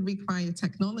doesn't require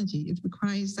technology. It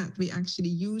requires that we actually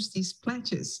use these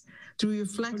pledges to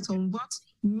reflect on what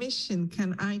mission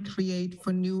can I create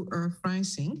for New Earth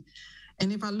Rising.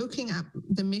 And if I'm looking at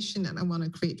the mission that I want to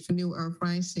create for New Earth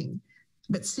Rising,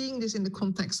 but seeing this in the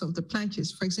context of the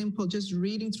pledges, for example, just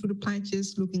reading through the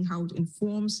pledges, looking how it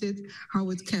informs it, how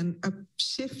it can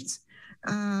shift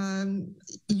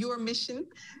your mission,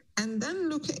 and then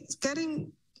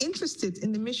getting interested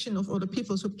in the mission of other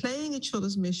people. So playing each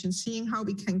other's mission, seeing how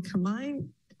we can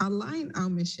align our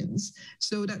missions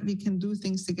so that we can do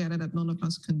things together that none of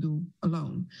us can do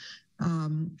alone.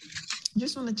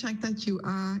 Just want to check that you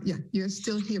are, you're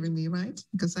still hearing me, right?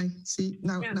 Because I see,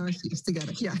 now I see us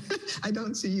together. Yeah, I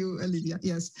don't see you, Olivia.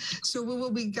 Yes. So we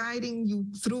will be guiding you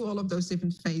through all of those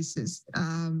different phases.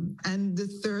 And the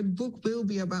third book will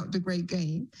be about the great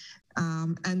game.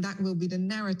 And that will be the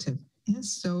narrative. Yes.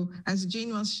 So as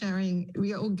Jean was sharing,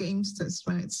 we are all gamesters,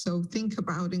 right? So think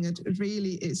about it. It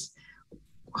really is,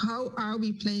 how are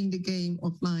we playing the game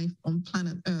of life on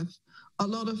planet Earth? A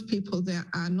lot of people there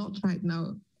are not right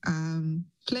now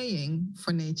playing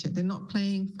for nature. They're not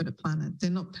playing for the planet. They're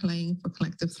not playing for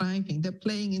collective thriving. They're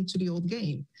playing into the old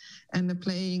game, and they're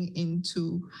playing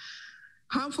into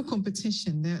harmful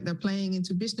competition. They're playing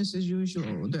into business as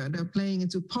usual. They're playing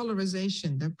into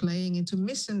polarization. They're playing into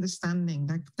misunderstanding.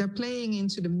 They're playing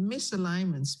into the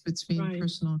misalignments between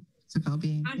personal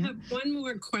well-being. I have one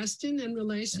more question in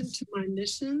relation to my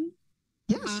mission.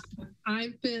 Yes.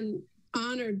 I've been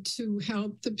honored to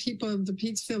help the people of the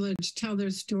Peace Village tell their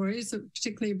stories,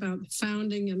 particularly about the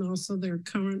founding and also their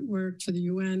current work for the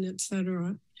UN, et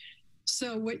cetera.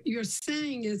 So what you're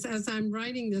saying is, as I'm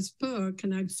writing this book,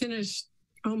 and I've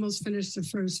almost finished the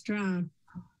first draft,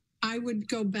 I would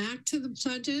go back to the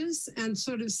pledges and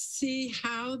sort of see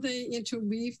how they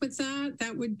interweave with that.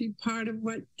 That would be part of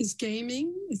what is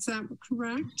gaming. Is that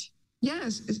correct?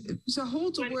 Yes, so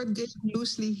hold the word game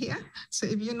loosely here. So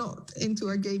if you're not into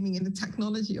our gaming and the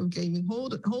technology of gaming,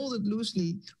 hold it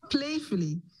loosely,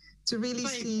 playfully, to really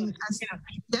see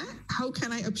how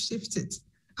can I upshift it?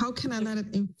 How can I let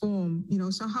it inform?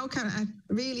 So how can I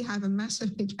really have a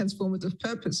massively transformative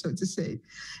purpose, so to say?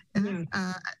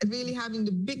 Really having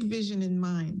the big vision in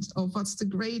mind of what's the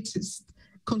greatest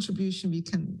contribution we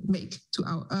can make to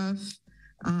our Earth,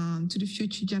 to the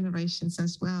future generations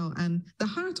as well. And the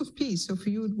heart of peace. So for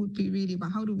you, it would be really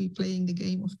about how do we playing the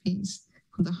game of peace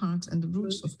from the heart and the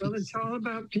roots of peace. Well, it's all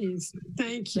about peace.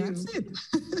 Thank you. That's it.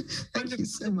 Thank you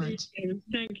so much.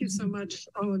 Thank you so much,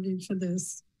 all of you, for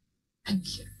this.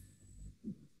 Thank you.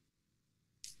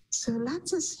 So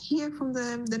let us hear from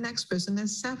the next person.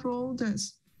 There's several. Let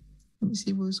me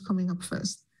see who's coming up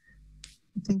first.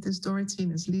 I think there's Dorothy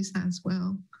and there's Lisa as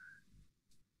well.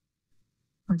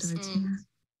 Or Dorothy.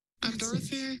 I'm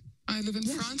Dorothy. I live in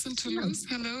France, in Toulouse.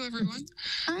 Hello, everyone.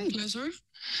 Hi. Pleasure.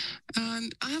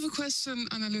 And I have a question,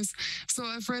 Anneloes. So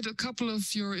I've read a couple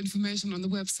of your information on the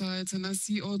websites, and I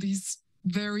see all these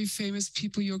very famous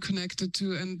people you're connected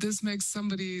to, and this makes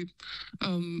somebody,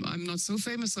 I'm not so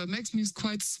famous, so it makes me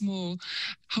quite small.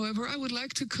 However, I would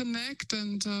like to connect,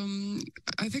 and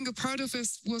I think a part of it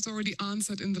was already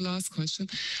answered in the last question.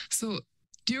 So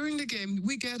during the game,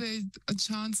 we get a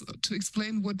chance to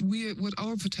explain what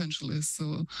our potential is.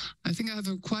 So I think I have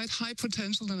a quite high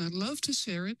potential, and I'd love to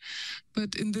share it.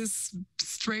 But in this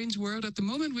strange world at the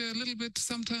moment, we're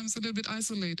sometimes a little bit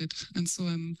isolated. And so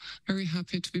I'm very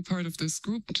happy to be part of this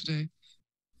group today.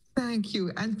 Thank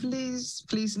you. And please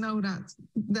know that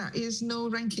there is no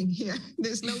ranking here.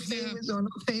 There's no famous or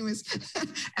not famous.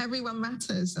 Everyone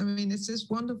matters. I mean, it's just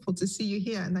wonderful to see you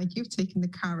here, and like you've taken the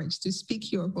courage to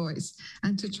speak your voice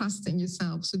and to trust in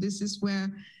yourself. So this is where,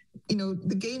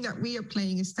 the game that we are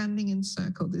playing is standing in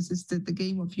circle. This is the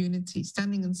game of unity,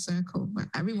 standing in circle, where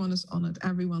everyone is honored,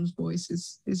 everyone's voice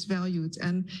is valued.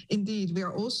 And indeed, we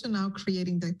are also now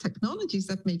creating the technologies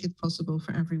that make it possible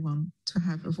for everyone to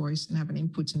have a voice and have an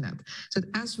input in that. So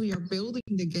as we are building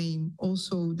the game,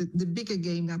 also the bigger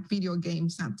game, that video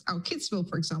games that our kids will,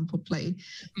 for example, play,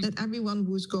 that everyone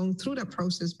who's going through that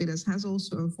process with us has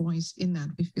also a voice in that.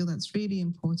 We feel that's really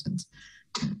important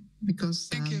because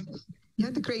Thank you.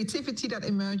 The creativity that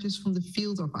emerges from the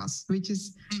field of us, which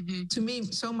is, to me,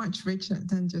 so much richer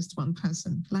than just one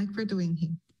person, like we're doing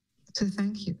here. So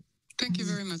thank you. Thank you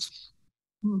very much.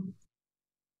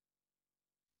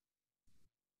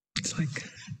 It's like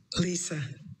Lisa.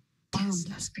 Yes,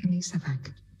 let's bring Lisa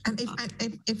back. And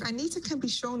if Anita can be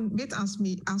shown with us,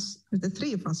 the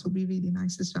three of us, would be really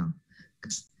nice as well.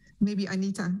 Because maybe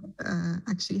Anita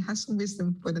actually has some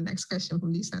wisdom for the next question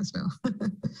from Lisa as well.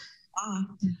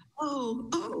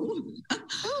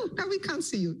 Now we can't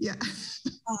see you. Yeah,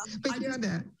 but you're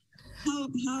there. How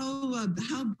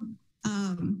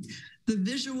the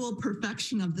visual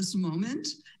perfection of this moment,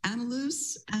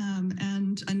 Anneloes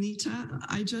and Anita.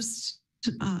 I just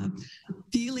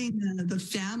feeling the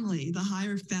family, the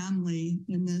higher family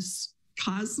in this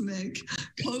cosmic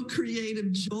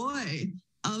co-creative joy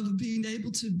of being able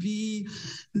to be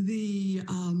the,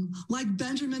 like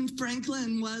Benjamin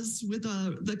Franklin was with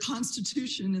the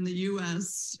Constitution in the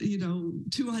US,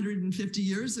 250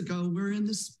 years ago. We're in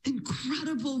this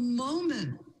incredible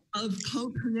moment of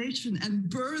co-creation and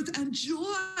birth and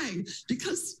joy,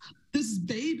 because this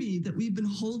baby that we've been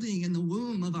holding in the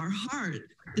womb of our heart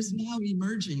is now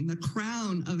emerging, the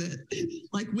crown of it,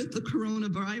 like with the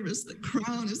coronavirus, the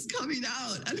crown is coming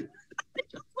out. And I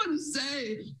just want to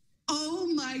say, oh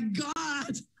my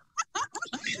God.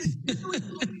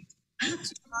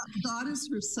 Goddess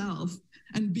herself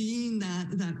and being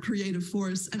that creative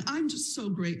force. And I'm just so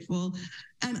grateful.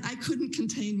 And I couldn't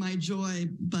contain my joy,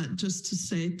 but just to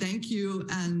say thank you.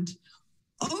 And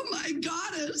oh my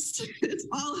Goddess, it's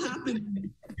all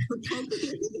happening. We're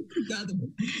co-creating together.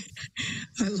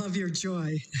 I love your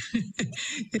joy.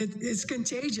 It's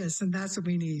contagious, and that's what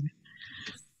we need.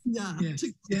 Yeah.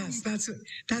 Yes, that's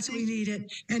what we need.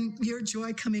 It. And your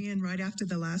joy coming in right after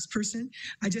the last person,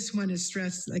 I just want to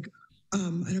stress, I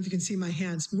don't know if you can see my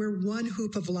hands. We're one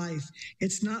hoop of life.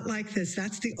 It's not like this.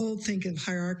 That's the old thinking of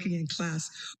hierarchy in class.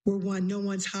 We're one. No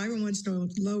one's higher, one's no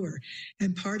lower.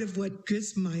 And part of what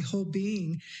gives my whole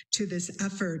being to this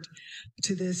effort,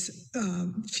 to this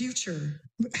future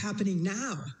happening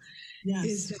now,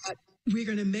 is that we're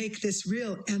going to make this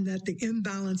real, and that the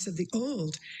imbalance of the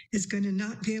old is going to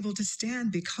not be able to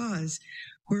stand because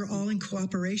we're all in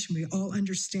cooperation. We all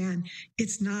understand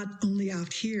it's not only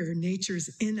out here. Nature's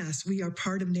in us. We are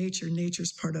part of nature.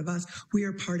 Nature's part of us. We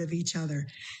are part of each other,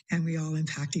 and we all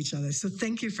impact each other. So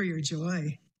thank you for your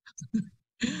joy.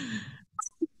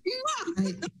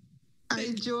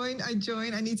 I join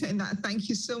Anita in that. Thank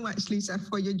you so much, Lisa,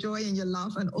 for your joy and your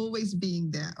love and always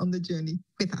being there on the journey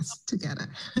with us together.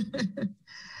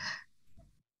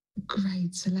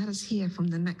 Great. So let us hear from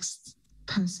the next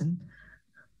person.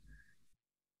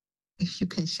 If you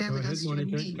can share with us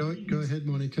Monica. your name. Go ahead,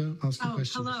 Monica. Ask a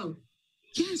question. Hello.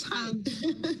 Yes, hi.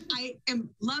 I am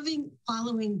loving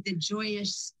following the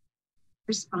joyous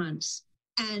response.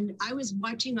 And I was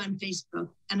watching on Facebook,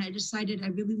 and I decided I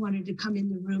really wanted to come in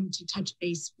the room to touch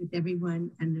base with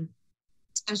everyone, and a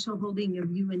special holding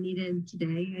of you, Anita,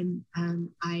 today. And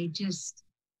I just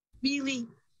really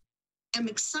am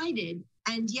excited.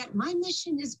 And yet my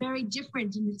mission is very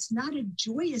different, and it's not a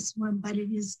joyous one, but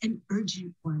it is an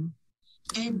urgent one.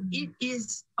 And it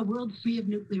is a world free of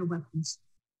nuclear weapons.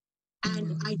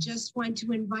 And I just want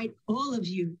to invite all of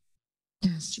you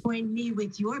to join me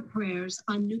with your prayers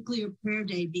on Nuclear Prayer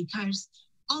Day, because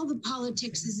all the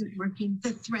politics isn't working,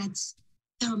 the threats,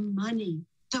 the money,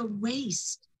 the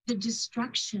waste, the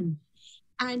destruction.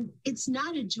 And it's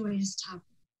not a joyous topic,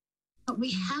 but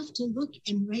we have to look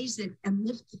and raise it and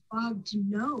lift the fog to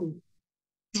know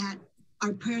that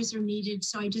our prayers are needed.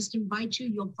 So I just invite you.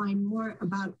 You'll find more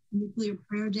about Nuclear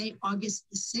Prayer Day, August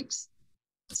the 6th.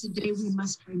 It's a day we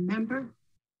must remember,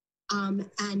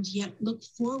 and yet look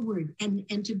forward and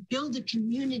to build a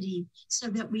community so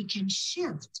that we can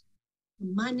shift the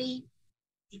money,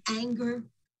 the anger,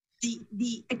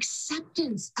 the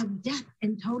acceptance of death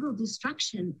and total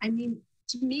destruction. I mean,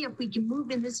 to me, if we can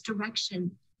move in this direction,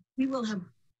 we will have,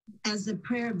 as a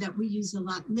prayer that we use a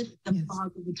lot, lift the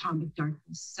fog of atomic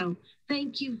darkness. So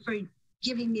thank you for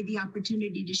giving me the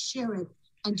opportunity to share it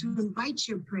and to invite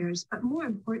your prayers, but more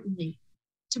importantly,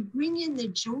 to bring in the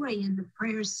joy in the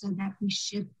prayers so that we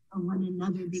shift for one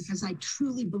another, because I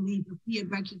truly believe if we had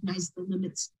recognized the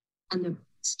limits and the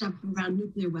stuff around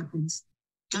nuclear weapons,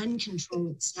 gun control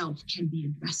itself can be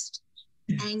addressed.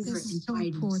 Anger and so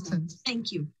fighting. important. So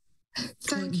thank you.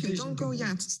 Thank you. Don't go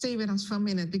yet. Stay with us for a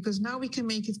minute, because now we can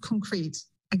make it concrete,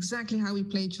 exactly how we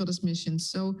play each other's missions.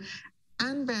 So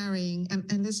Anne Baring and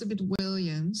Elizabeth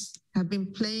Williams have been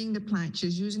playing the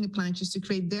Pledges, using the Pledges to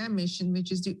create their mission, which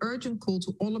is the urgent call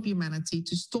to all of humanity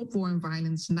to stop war and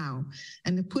violence now.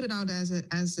 And they put it out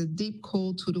as a deep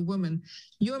call to the woman.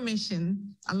 Your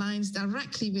mission aligns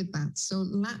directly with that. So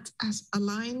let us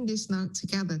align this now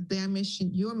together, their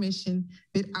mission, your mission,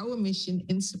 with our mission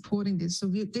in supporting this. So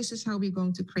this is how we're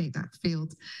going to create that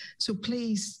field. So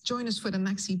please join us for the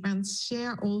next event.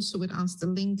 Share also with us the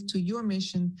link to your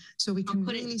mission so we can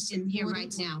really put it in here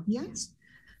right now. Yes.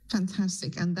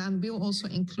 Fantastic. And then we'll also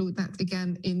include that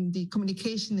again in the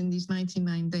communication in these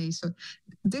 99 days. So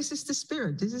this is the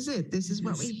spirit. This is it. This is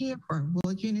what we're here for,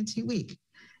 World Unity Week.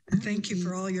 Thank you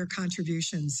for all your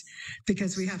contributions,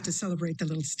 because we have to celebrate the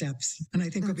little steps. And I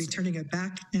think we'll be turning it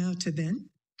back now to Ben.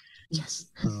 Yes.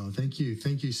 Oh, thank you.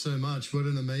 Thank you so much. What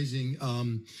an amazing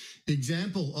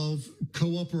example of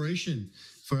cooperation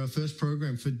for our first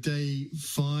program for day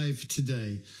 5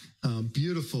 today.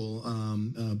 Beautiful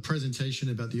presentation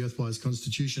about the EARTHwise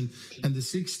Constitution and the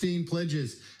 16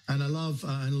 pledges. And I love,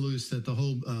 Anneloes, that the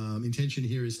whole intention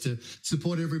here is to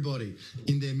support everybody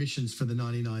in their missions for the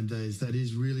 99 days. That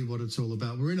is really what it's all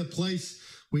about. We're in a place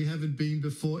we haven't been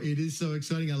before. It is so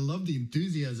exciting. I love the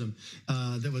enthusiasm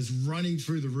that was running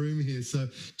through the room here. So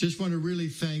just want to really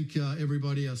thank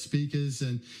everybody, our speakers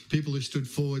and people who stood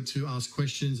forward to ask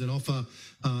questions and offer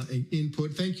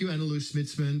input. Thank you, Anneloes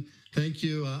Smitsman. Thank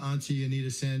you, Auntie Anita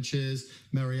Sanchez,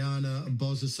 Mariana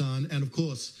Bozesan, and of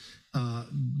course,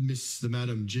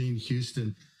 Madam Jean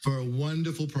Houston, for a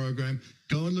wonderful program.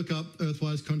 Go and look up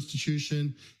EARTHwise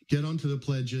Constitution, get onto the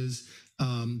pledges.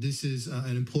 This is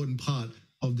an important part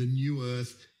of the new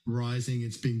Earth rising.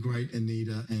 It's been great,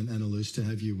 Anita and Anneloes, to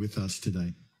have you with us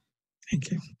today.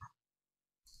 Thank you.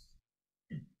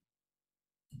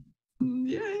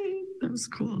 Yay, that was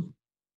cool.